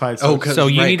 -5. Oh, 'cause- So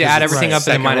you right, need to 'cause add it's everything right. up to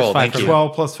the Second minus roll, 5 thank for you.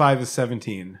 12 + 5 is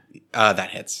 17. That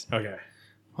hits. Okay.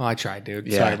 Well, I tried, dude.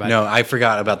 Yeah. Sorry about No, it. I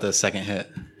forgot about the second hit.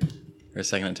 Or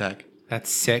second attack. That's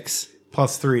 6.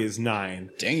 +3 is 9.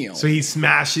 Damn. So he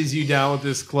smashes you down with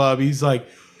this club. He's like,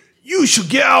 "You should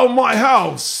get out of my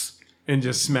house," and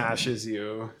just smashes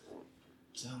you.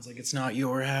 Sounds like it's not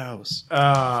your house.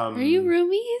 Are you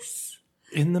roomies?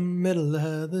 In the middle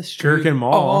of the street. Kirk and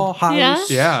Maul. Yeah.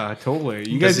 Yeah, totally.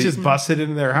 You Does guys he- just busted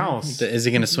into their house. Is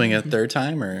he going to swing a third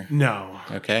time or? No.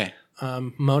 Okay.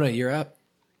 Mona, you're up.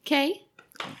 Okay.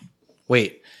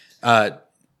 Wait.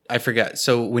 I forgot.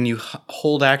 So when you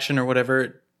hold action or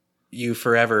whatever, you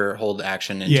forever hold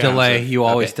action. In Yeah. terms Delay. of- You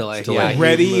always okay, delay. it's delay. Yeah.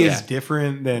 Ready Yeah. is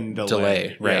different than delay.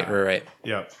 Delay. Right. Yeah. Right.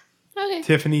 Yep. Okay.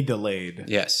 Tiffany delayed.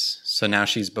 Yes. So now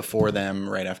she's before them,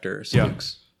 right after Yeah.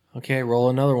 Spooks. Okay, roll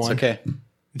another one. It's okay.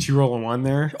 Did you roll a 1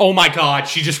 there? Oh my god,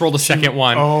 she just rolled a second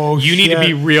one. Oh, you need to shit.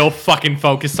 be real fucking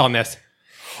focused on this.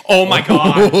 Oh my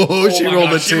god. Oh, she my rolled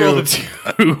god, a she 2. rolled a 2.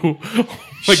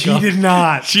 Oh my She god. did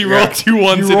not. She rolled 2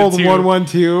 ones You and a rolled 2. 1, 1,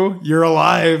 2. You're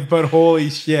alive, but holy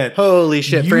shit. Holy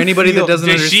shit! For You anybody feel- that doesn't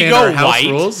Does she understand go our house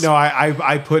white? rules, No,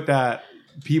 I put that.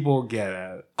 People get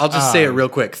it. I'll just say it real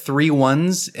quick. 3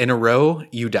 1s in a row,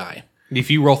 you die. If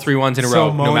you roll 3 ones in a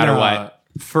row, no matter what.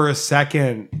 For a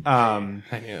second, I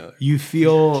knew. you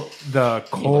feel the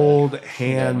cold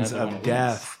hands of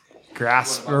death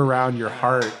grasp around your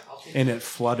heart, and it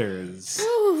flutters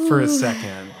for a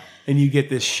second, and you get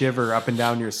this shiver up and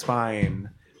down your spine.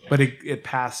 But it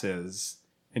passes,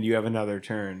 and you have another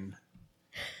turn.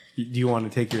 Do you want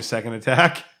to take your second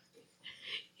attack?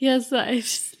 Yes, I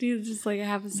just need just like a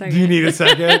half a second. Do you need a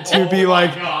second to be like,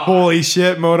 holy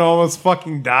shit, Mona almost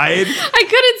fucking died? I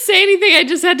couldn't say anything. I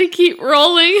just had to keep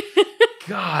rolling.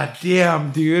 God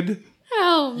damn, dude.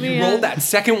 Oh man. You rolled that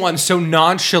second one so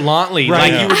nonchalantly.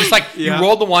 Right. Like you were just like, Yeah. you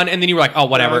rolled the one and then you were like, oh,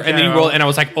 whatever. Okay. And then you rolled, and I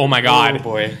was like, oh my god.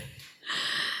 boy.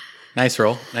 Nice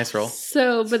roll. Nice roll.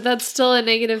 So, but that's still a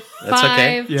negative That's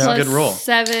okay. 5 Yeah. It's a plus good roll.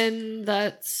 7.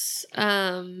 That's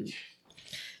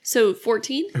so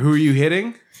 14. Who are you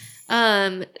hitting?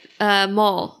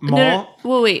 Maul. Maul?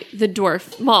 Well, wait, the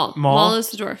dwarf. Maul. Maul? Maul is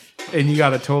the dwarf. And you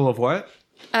got a total of what?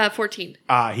 14.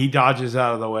 He dodges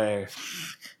out of the way.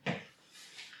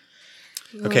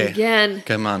 Okay. Again.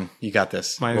 Come on. You got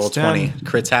this. Minus Roll 10. 20.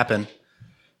 Crits happen.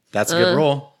 That's a good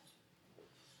roll.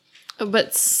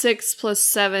 But 6 plus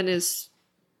 7 is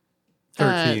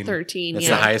 13. 13. That's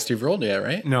yeah. the highest you've rolled yet,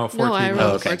 right? No, 14. No, I rolled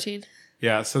Oh, okay. 14.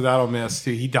 Yeah, so that'll miss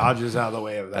too. He dodges out of the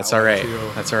way of that. That's one, all right.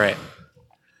 too. That's all right.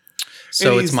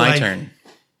 So And it's he's my like- turn.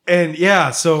 And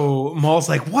yeah, so Maul's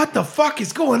like, "What the fuck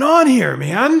is going on here,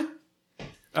 man?"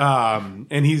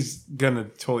 And he's gonna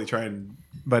totally try and,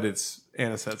 but it's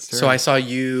Anisette's turn. So I saw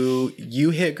you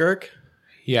hit Girk.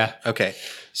 Yeah. Okay.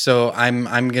 So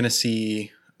I'm gonna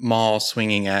see Maul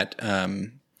swinging at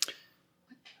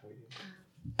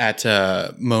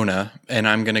Mona, and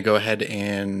I'm gonna go ahead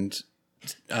and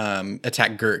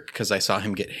attack Girk because I saw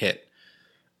him get hit.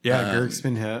 yeah, Girk's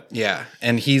been hit. Yeah,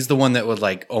 and he's the one that would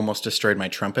like almost destroyed my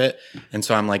trumpet, and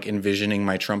so I'm like envisioning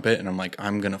my trumpet, and I'm like,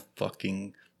 I'm gonna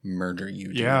fucking murder you,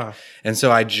 dude. Yeah. And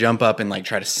so I jump up and like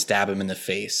try to stab him in the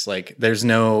face. Like there's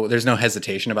no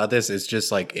hesitation about this. It's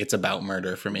just like it's about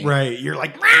murder for me. Right, you're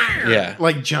like, Yeah.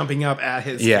 like jumping up at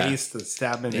his Yeah. face to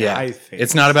stab him in the Yeah. eye face.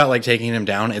 It's not about like taking him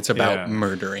down. It's about Yeah.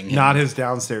 murdering him. not his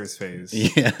downstairs face.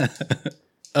 Yeah.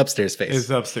 Upstairs face.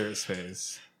 His upstairs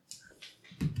face.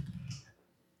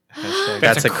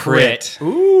 That's a crit.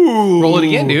 Ooh, Roll it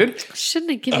again, dude.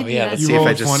 Shouldn't have given Oh you yeah, that. let's You see if I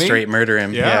rolled just 20? straight murder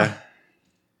him. Yeah.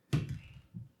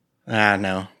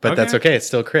 No, but that's Okay. okay. It's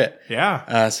still crit.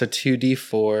 Yeah, So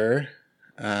 2d4.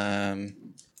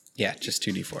 Yeah, just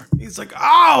 2d4. he's like,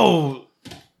 "Oh,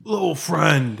 little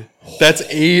friend." That's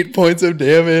 8 points of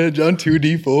damage on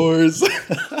 2d4s.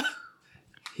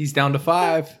 He's down to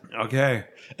 5. Okay,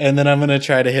 And then I'm going to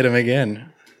try to hit him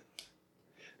again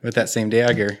with that same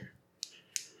dagger.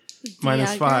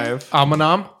 minus Dagger. 5.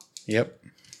 Amanam. Yep.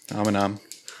 Amanam.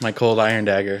 My cold iron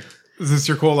dagger. Is this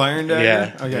your cold iron dagger?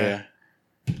 Yeah. Okay.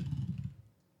 Yeah.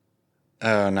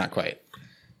 Oh, not quite.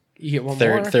 You get one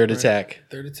Third more. third Right. attack.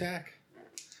 Third attack.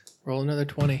 Roll another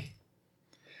 20.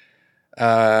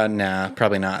 Nah,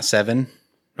 probably not. 7.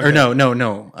 Or no.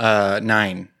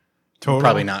 9. Total?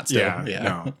 Probably not still.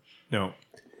 Yeah. No.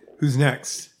 Who's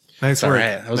next? Nice All work.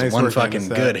 right. That was Nice one work, fucking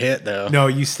Anisette. good hit, though. No,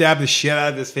 you stabbed the shit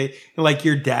out of his face. And like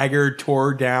your dagger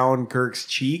tore down Kirk's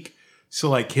cheek. So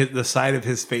like hit the side of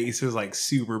his face was like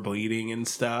super bleeding and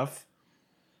stuff.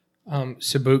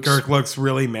 Sabuks Kirk looks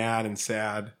really mad and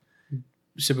sad.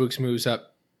 moves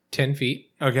up 10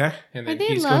 feet, Okay. and Are then they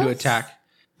he's going to loves? attack.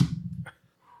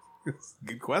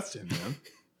 Good question, man.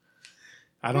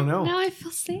 I don't know. Now I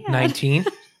feel sad. 19.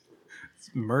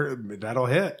 Murder, that'll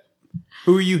hit.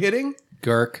 Who are you hitting?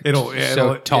 Gurk. It'll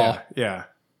so tall. Yeah.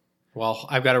 Well,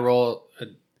 I've got to roll.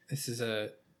 This is a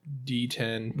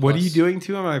D10. What are plus- you doing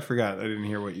to him? I forgot. I didn't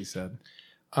hear what you said.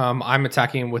 I'm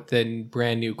attacking him with the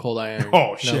brand new cold iron.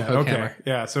 Oh No shit. hook Okay. hammer.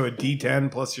 Yeah. So a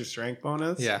D10 plus your strength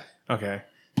bonus. Yeah, Okay.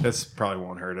 This probably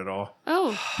won't hurt at all.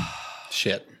 Oh,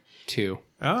 Shit. 2.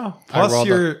 Oh. I Plus rolled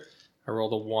your. I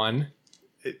rolled a 1.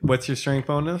 What's your strength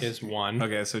bonus? Is 1.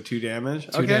 Okay. So 2 damage.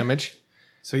 2 damage.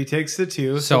 So he takes the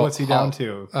 2. So So, what's he down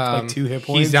to? Like 2 hit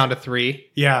points. He's down to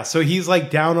 3. Yeah, so he's like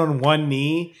down on one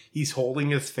knee. He's holding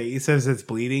his face as it's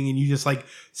bleeding, and you just like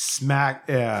smack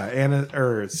Anna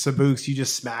or Sabuks. You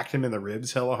just smacked him in the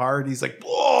ribs hella hard. He's like,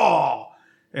 whoa,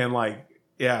 and like,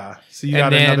 yeah. So you And got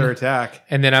then- another attack.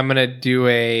 And then I'm gonna do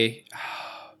a.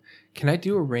 Can I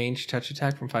do a ranged touch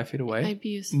attack from 5 feet away? I'd be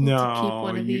useful No, to keep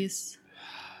one of you- these.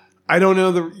 I don't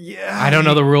know the. Yeah, I don't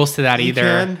know the rules to that you either.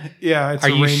 can. Yeah, it's Are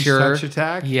a you ranged sure? touch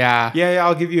attack. Yeah. Yeah.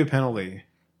 I'll give you a penalty.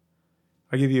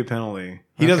 I'll give you a penalty.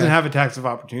 He doesn't have attacks of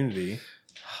opportunity.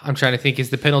 I'm trying to think. Is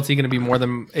the penalty going to be more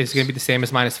than? Is it going to be the same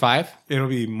as -5? It'll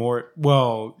be more.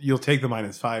 Well, you'll take the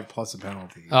 -5 plus a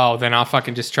penalty. Oh, then I'll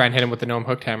fucking just try and hit him with the gnome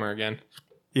hooked hammer again.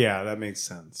 Yeah, that makes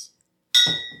sense.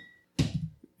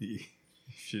 You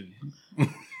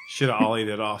should have ollied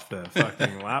it off the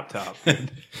fucking laptop.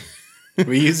 Dude.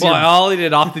 We use Well, your I ollied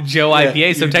it off the Joe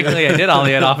IPA, so you technically I did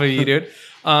ollie it off of you, dude.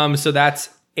 So that's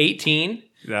 18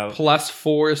 That- plus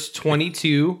 4 is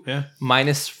 22. yeah,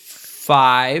 Minus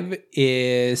 5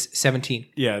 is 17.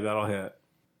 yeah, that'll hit.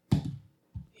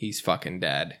 He's fucking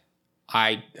dead.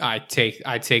 I take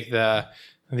the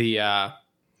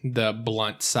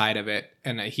blunt side of it,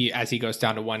 and as he goes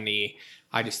down to one knee,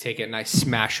 I just take it and I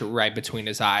smash it right between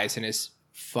his eyes, and his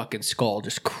fucking skull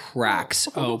just cracks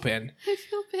open. I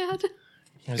feel bad.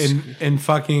 And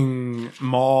fucking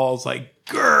Maul's like,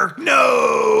 Gurk,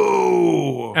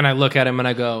 no! And I look at him and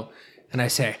I go, and I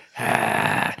say,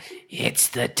 it's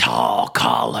the tall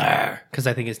collar. Because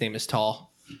I think his name is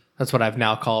Tall. That's what I've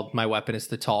now called my weapon, is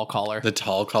the tall collar. the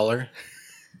tall collar.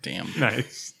 Damn.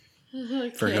 Nice.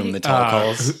 For whom the tall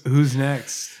calls. Who's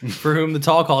next? For whom the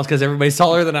tall calls, because everybody's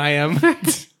taller than I am.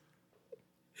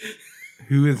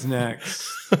 Who is next?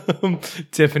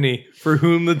 Tiffany, for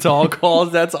whom the tall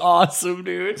calls. That's awesome,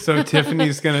 dude. So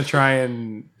Tiffany's gonna try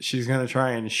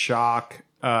and shock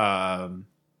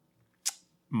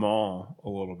Maul a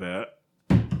little bit.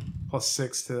 Plus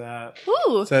 6 to that.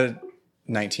 Ooh, Is that a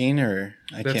 19 or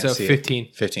I That's can't a see 15.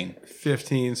 it. 15.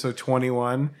 15, so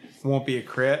 21. Won't be a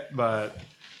crit, but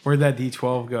where'd that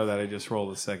D12 go that I just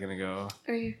rolled a second ago?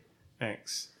 are you?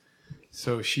 Thanks.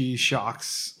 So she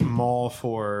shocks Maul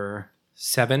for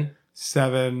 7.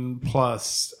 7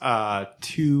 plus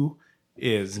 2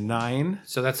 is 9.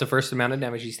 So that's the first amount of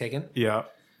damage he's taken. Yeah.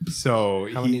 So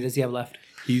How many does he have left?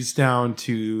 he's down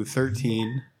to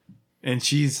 13. And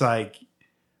she's like,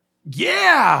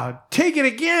 yeah, take it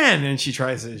again. And she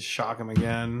tries to shock him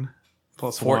again.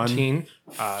 Plus 14.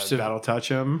 1. So- That'll touch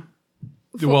him.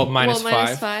 Well, minus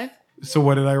minus 5. 5. So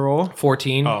what did I roll?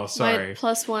 14. Oh, sorry.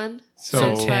 Plus 1.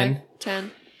 So, So 10. 10.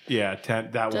 10. yeah,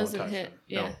 10. That Doesn't won't touch hit, him.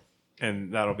 yeah. No.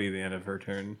 And that'll be the end of her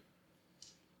turn.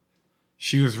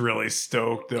 She was really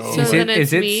stoked though. So then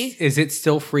it's me? Is it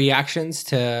still free actions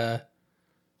to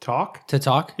Talk?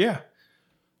 talk? Yeah.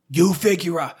 You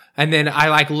figure out. And then I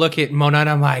like look at Mona and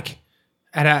I'm like,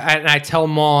 and I tell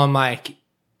Maul, I'm like,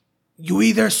 you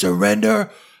either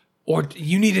surrender or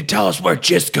you need to tell us where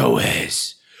Jisco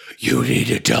is. You need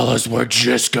to tell us where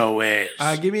Jisco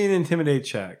is. Give me an intimidate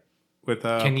check with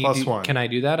plus 1. Can I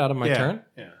do that out of my yeah. turn?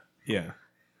 Yeah. Yeah.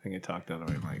 I can talk that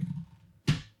way, Mike.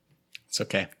 It's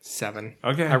okay. 7.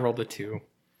 Okay. I rolled a 2.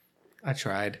 I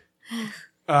tried.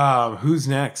 Who's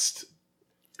next?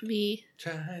 Me.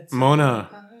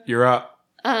 Mona, you're up.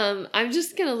 I'm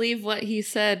just gonna leave what he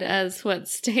said as what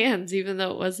stands, even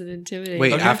though it wasn't intimidating.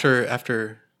 Wait, Okay.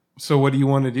 after So what do you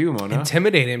want to do, Mona?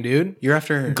 Intimidate him, dude. you're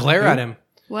after Glare who? at him.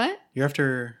 What? You're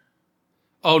after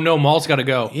Oh no, Maul's got to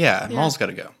go. yeah, Yeah. Maul's got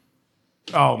to go.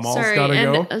 Oh, Maul's Sorry, gotta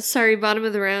and go. sorry, bottom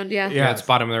of the round. Yeah. Yeah. It's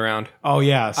bottom of the round. Oh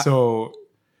yeah. So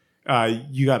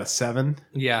you got a 7.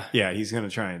 Yeah. Yeah, he's gonna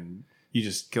try and you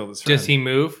just kill this friend. Does he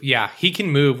move? Yeah, he can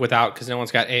move without because no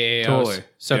one's got AAOs. Totally.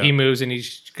 So Yeah. he moves and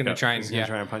he's gonna Yeah, try and he's gonna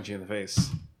try and punch you in the face.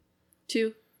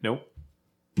 2, Nope.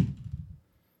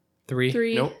 3.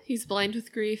 3. Nope. He's blind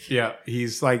with grief. Yeah,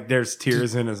 he's like there's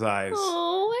tears in his eyes.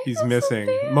 Oh, I He's feel so missing.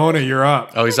 bad. Mona, you're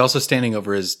up. Oh, he's also standing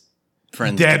over his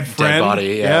friend's Dead friend.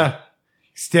 body. Yeah.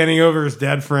 Standing over his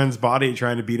dead friend's body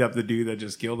trying to beat up the dude that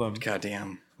just killed him. God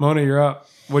damn. Mona, you're up.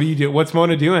 What do you do? What's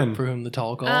Mona doing? For whom the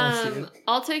tall calls.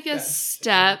 I'll take a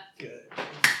step.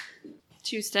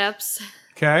 2 steps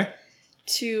Okay.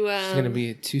 to. It's gonna be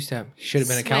a 2-step. Should have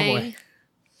been a swing. cowboy.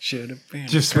 Should have been.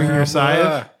 Just swing your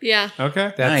scythe. Yeah.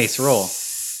 Okay. Nice roll.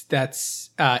 That's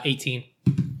 18.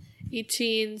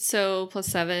 18, so plus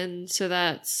 7, so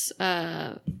that's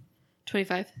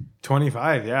 25.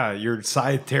 25, yeah. Your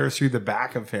scythe tears through the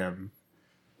back of him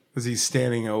as he's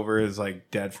standing over his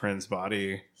like dead friend's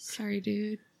body. Sorry,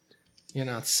 dude. You're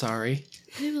not sorry.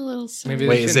 I'm a little sorry. Maybe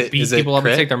Wait, they is shouldn't it- beat is it people up and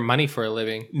crit? take their money for a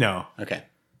living. No. Okay.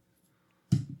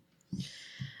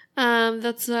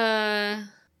 That's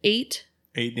 8.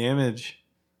 8 damage.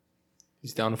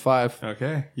 He's down to 5.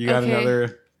 Okay. You got Okay.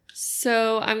 another.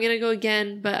 So I'm gonna go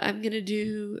again, but I'm gonna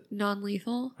do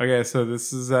non-lethal. Okay, so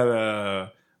this is at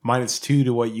a -2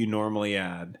 to what you normally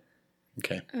add.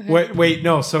 Okay. Okay. Wait,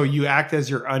 no. So you act as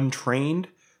you're untrained.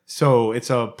 So it's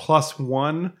a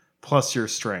 +1 plus your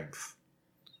strength.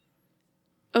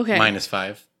 Okay.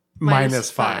 -5.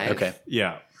 -5. Okay.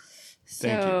 Yeah.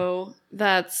 Thank So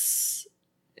that's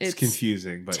It's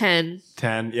confusing, but 10.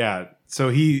 10. Yeah. So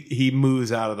he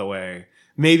moves out of the way.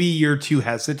 Maybe you're too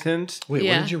hesitant. Wait,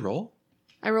 Yeah. what did you roll?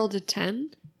 I rolled a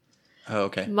 10. Oh,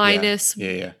 okay. Minus-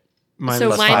 Yeah.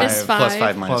 So minus 5. Plus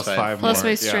 5, minus Plus 5. 5 Plus more, my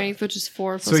yeah. strength, which is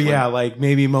 4. So Plus yeah, 1. like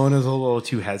maybe Mona's a little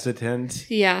too hesitant,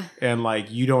 Yeah. and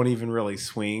like you don't even really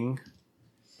swing.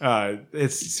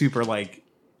 It's super like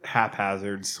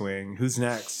haphazard swing. Who's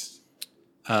next?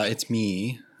 It's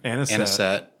me, Anisette.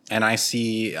 Anisette, and I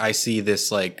see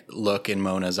this like look in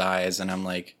Mona's eyes, and I'm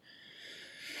like,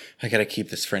 I gotta keep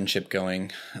this friendship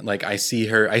going. Like I see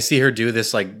her do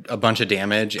this like a bunch of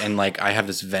damage, and like I have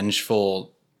this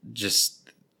vengeful, just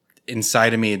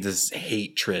inside of me, this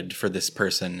hatred for this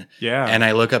person. Yeah. And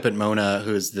I look up at Mona,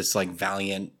 who's this like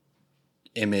valiant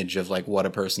image of like what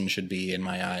a person should be in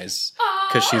my eyes,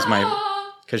 because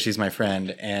she's my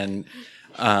friend, and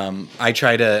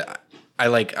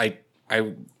I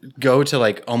go to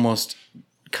like almost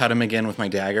cut him again with my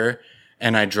dagger,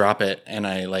 and I drop it, and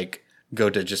I like go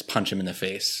to just punch him in the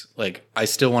face. Like I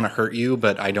still want to hurt you,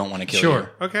 but I don't want to kill you.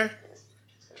 Sure. Okay.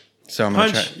 So I'm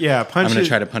gonna Punch. try. Yeah. Punch. I'm gonna is-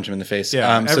 try to punch him in the face.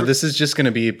 Yeah, So this is just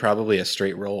gonna be probably a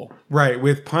straight roll. Right.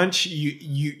 With punch,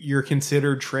 you're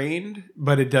considered trained,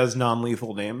 but it does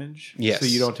non-lethal damage. Yes. So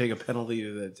you don't take a penalty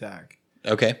to the attack.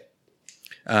 Okay.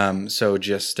 So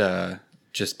just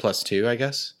 +2, I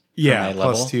guess. for Yeah. my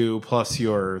level. +2 plus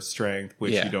your strength,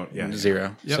 which you don't. Yeah.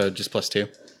 0. Yep. So just +2.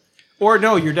 Or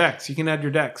no, your dex. You can add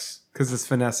your dex because it's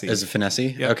finesse. Is it finesse?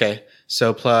 Yep. Okay.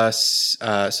 So plus,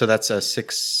 so that's a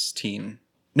 16.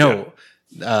 No,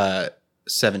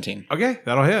 17. Okay,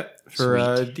 that'll hit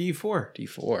for Sweet. D4.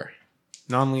 D4.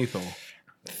 Non-lethal.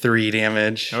 3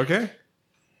 damage. Okay.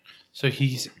 So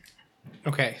he's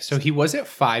okay. So he was at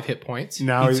 5 hit points.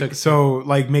 Now, he took, so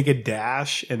like make a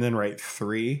dash and then write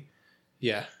 3.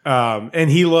 yeah. And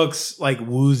he looks like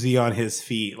woozy on his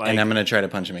feet. Like, And I'm going to try to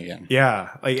punch him again. yeah,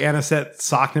 like Anisette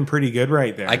socked him pretty good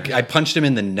right there. I punched him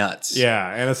in the nuts.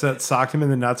 Yeah, Anisette socked him in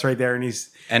the nuts right there, and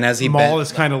And as he Maul bent,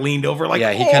 is kind of leaned over, like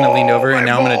he kind of leaned over, and my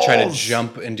now I'm going to try to balls!"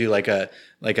 jump and do like a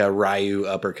Ryu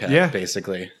uppercut, Yeah.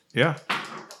 basically. Yeah.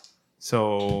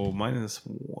 So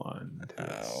 -1.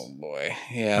 Oh boy,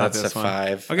 yeah, Not that's this a one.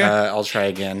 5. Okay. I'll try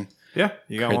again. Yeah,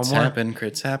 you got Crits one more. happen.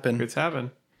 Crits happen. Crits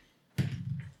happen.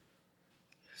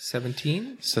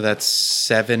 17. So that's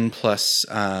 7 plus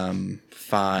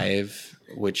 5,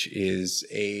 which is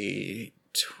a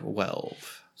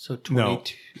 12. So No,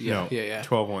 22. Yeah. no, Yeah.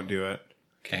 12 won't do it.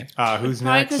 Okay, Who's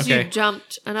Probably next? because Okay. you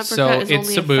jumped. An uppercut So is it's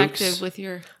only Sabuks. effective with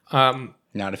your.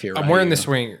 not if you're. I'm wearing Ryu. this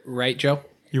ring, right, Joe?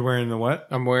 You're wearing the what?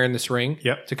 I'm wearing this ring.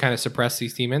 Yep. To kind of suppress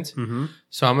these demons. Mm-hmm.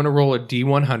 So I'm gonna roll a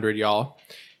D100, y'all,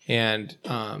 and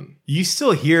You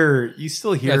still hear. that's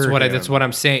him, what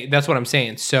I'm saying. That's what I'm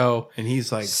saying. So And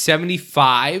he's like,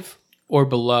 75 or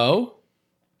below,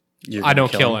 You're I gonna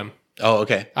don't kill him. Oh,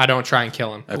 okay. I don't try and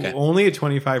kill him. Okay. only a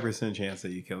 25% chance that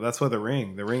you kill. That's what the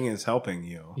ring is helping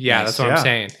you. Yeah, Nice. that's what Yeah. I'm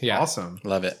saying. Yeah, Awesome.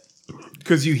 Love it.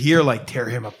 Because you hear like tear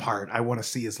him apart. I want to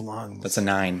see his lungs. That's a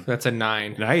 9. that's a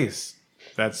 9. nice.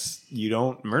 That's you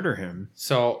don't murder him.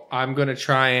 So I'm gonna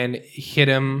try and hit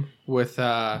him with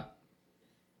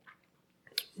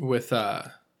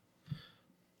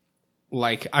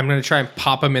like I'm gonna try and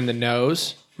pop him in the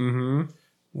nose. Mm-hmm.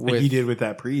 Like With he did with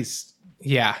that priest,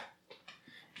 yeah,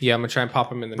 I'm gonna try and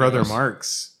pop him in the Brother nose.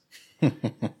 Marks.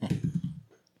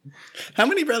 How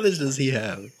many brothers does he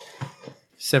have?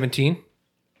 17.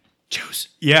 Choose.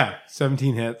 Yeah,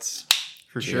 17 hits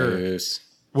for sure. Yes.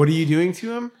 What are you doing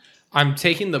to him? I'm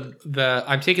taking the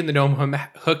gnome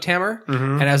hooked hammer,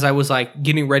 Mm-hmm. and as I was like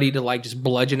getting ready to like just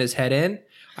bludgeon his head in,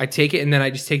 I take it and then I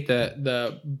just take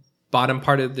the bottom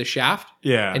part of the shaft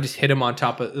Yeah, and just hit him on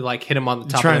top of hit him on the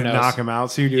top trying of the to nose. knock him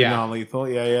out. So you're doing Yeah. non-lethal.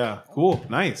 Yeah. Cool.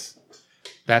 Nice.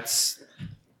 That's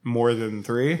More than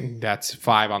 3.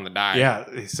 5 on the die. Yeah.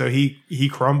 So he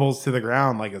crumbles to the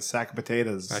ground like a sack of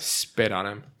potatoes. I spit on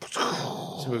him.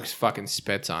 Spook's fucking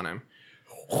spits on him.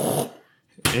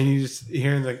 And you just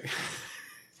hear like,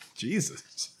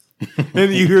 Jesus.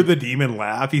 And you hear the demon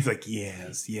laugh. He's like,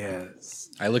 yes, yes.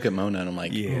 I look at Mona and I'm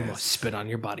like, I'm gonna Yes. spit on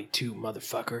your body too,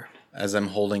 motherfucker. as I'm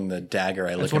holding the dagger,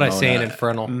 I That's look what at I Mona say in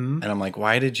Infernal. and I'm like,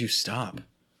 why did you stop?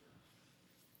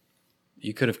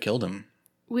 You could have killed him.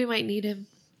 We might need him.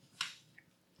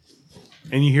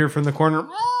 And you hear from the corner,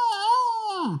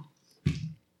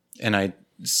 And I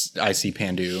see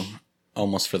Pandu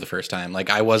almost for the first time. Like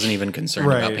I wasn't even concerned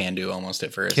about Right. Pandu almost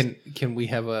at first. Can we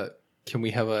have a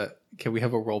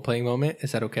role playing moment?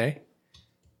 Is that okay?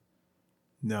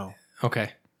 no. Okay.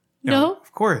 No?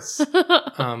 Of course.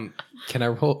 Can I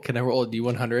roll a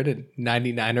D100 and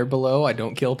 99 or below? I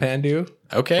don't kill Pandu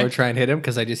Okay. or try and hit him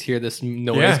because I just hear this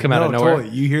noise come out of nowhere.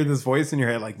 Totally. You hear this voice in your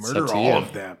head like, murder up to all you.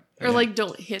 of them. Or like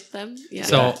don't hit them. Yeah.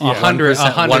 So Yeah. 100,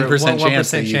 1%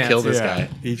 chance that you 1% kill this Yeah. guy.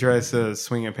 He tries to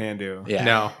swing at Pandu. Yeah.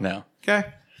 No. No. Okay.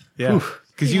 Yeah.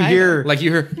 Because you Yeah, I hear Like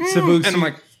you hear Sabuks, and I'm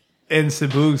like, and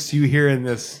Sabuks, you hear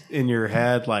in your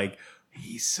head like,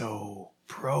 he's so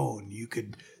prone, you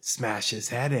could smash his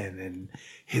head in and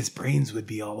his brains would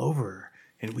be all over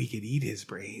and we could eat his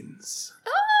brains.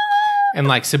 and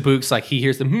like Sabuks, like he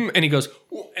hears them and he goes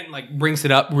and like brings it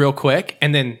up real quick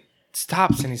and then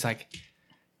stops and he's like,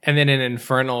 and then in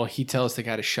Infernal he tells the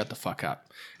guy to shut the fuck up.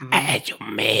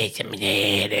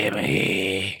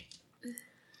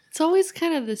 It's always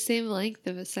kind of the same length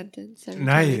of a sentence every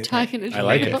Nice. time you're talking to I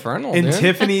like Jordan. it. Infernal, And dude.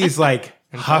 Tiffany's like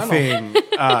huffing.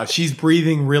 She's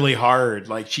breathing really hard.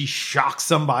 Like she shocked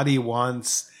somebody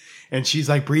once and she's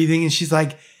like breathing and she's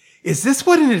like, is this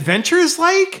what an adventure is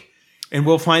like? And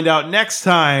we'll find out next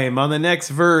time on the next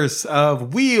verse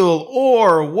of Wheel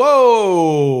or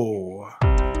Woe.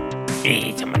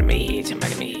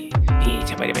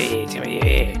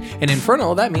 In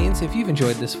Infernal, that means if you've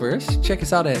enjoyed this verse, check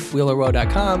us out at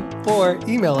wheelerwoe.com or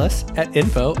email us at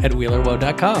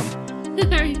info@wheelerwoe.com.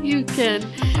 Or you can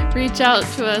reach out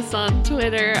to us on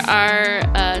Twitter. Our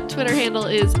Twitter handle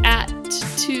is at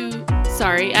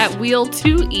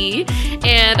Wheel2E,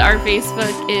 and our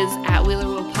Facebook is at Wheeler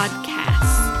Will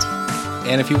Podcast.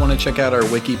 And if you want to check out our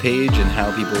wiki page and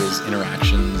how people's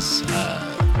interactions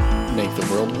make the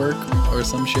world work or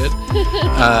some shit,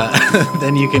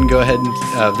 then you can go ahead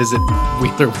and visit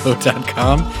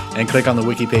wheelerwoe.com and click on the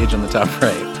wiki page on the top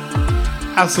right.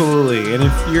 Absolutely. And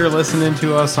if you're listening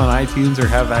to us on iTunes or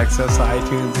have access to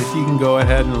iTunes, if you can go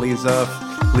ahead and leave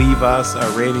us a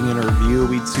rating and a review,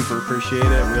 we'd super appreciate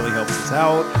it. It really helps us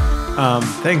out.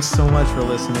 Thanks so much for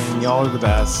listening. Y'all are the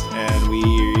best, and we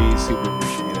super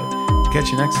appreciate it. Catch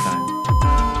you next time.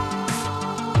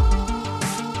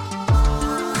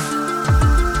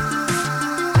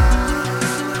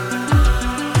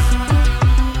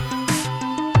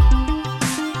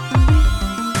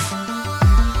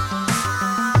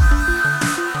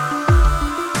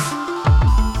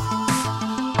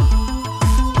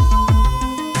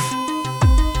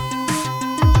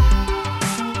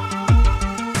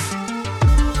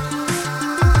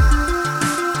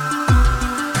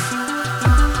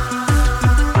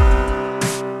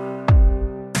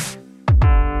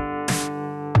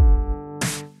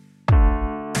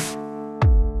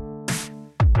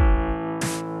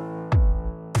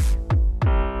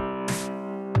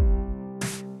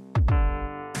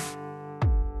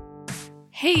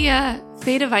 Hey,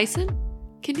 Fade of Ison,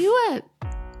 can you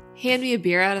hand me a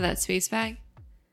beer out of that space bag?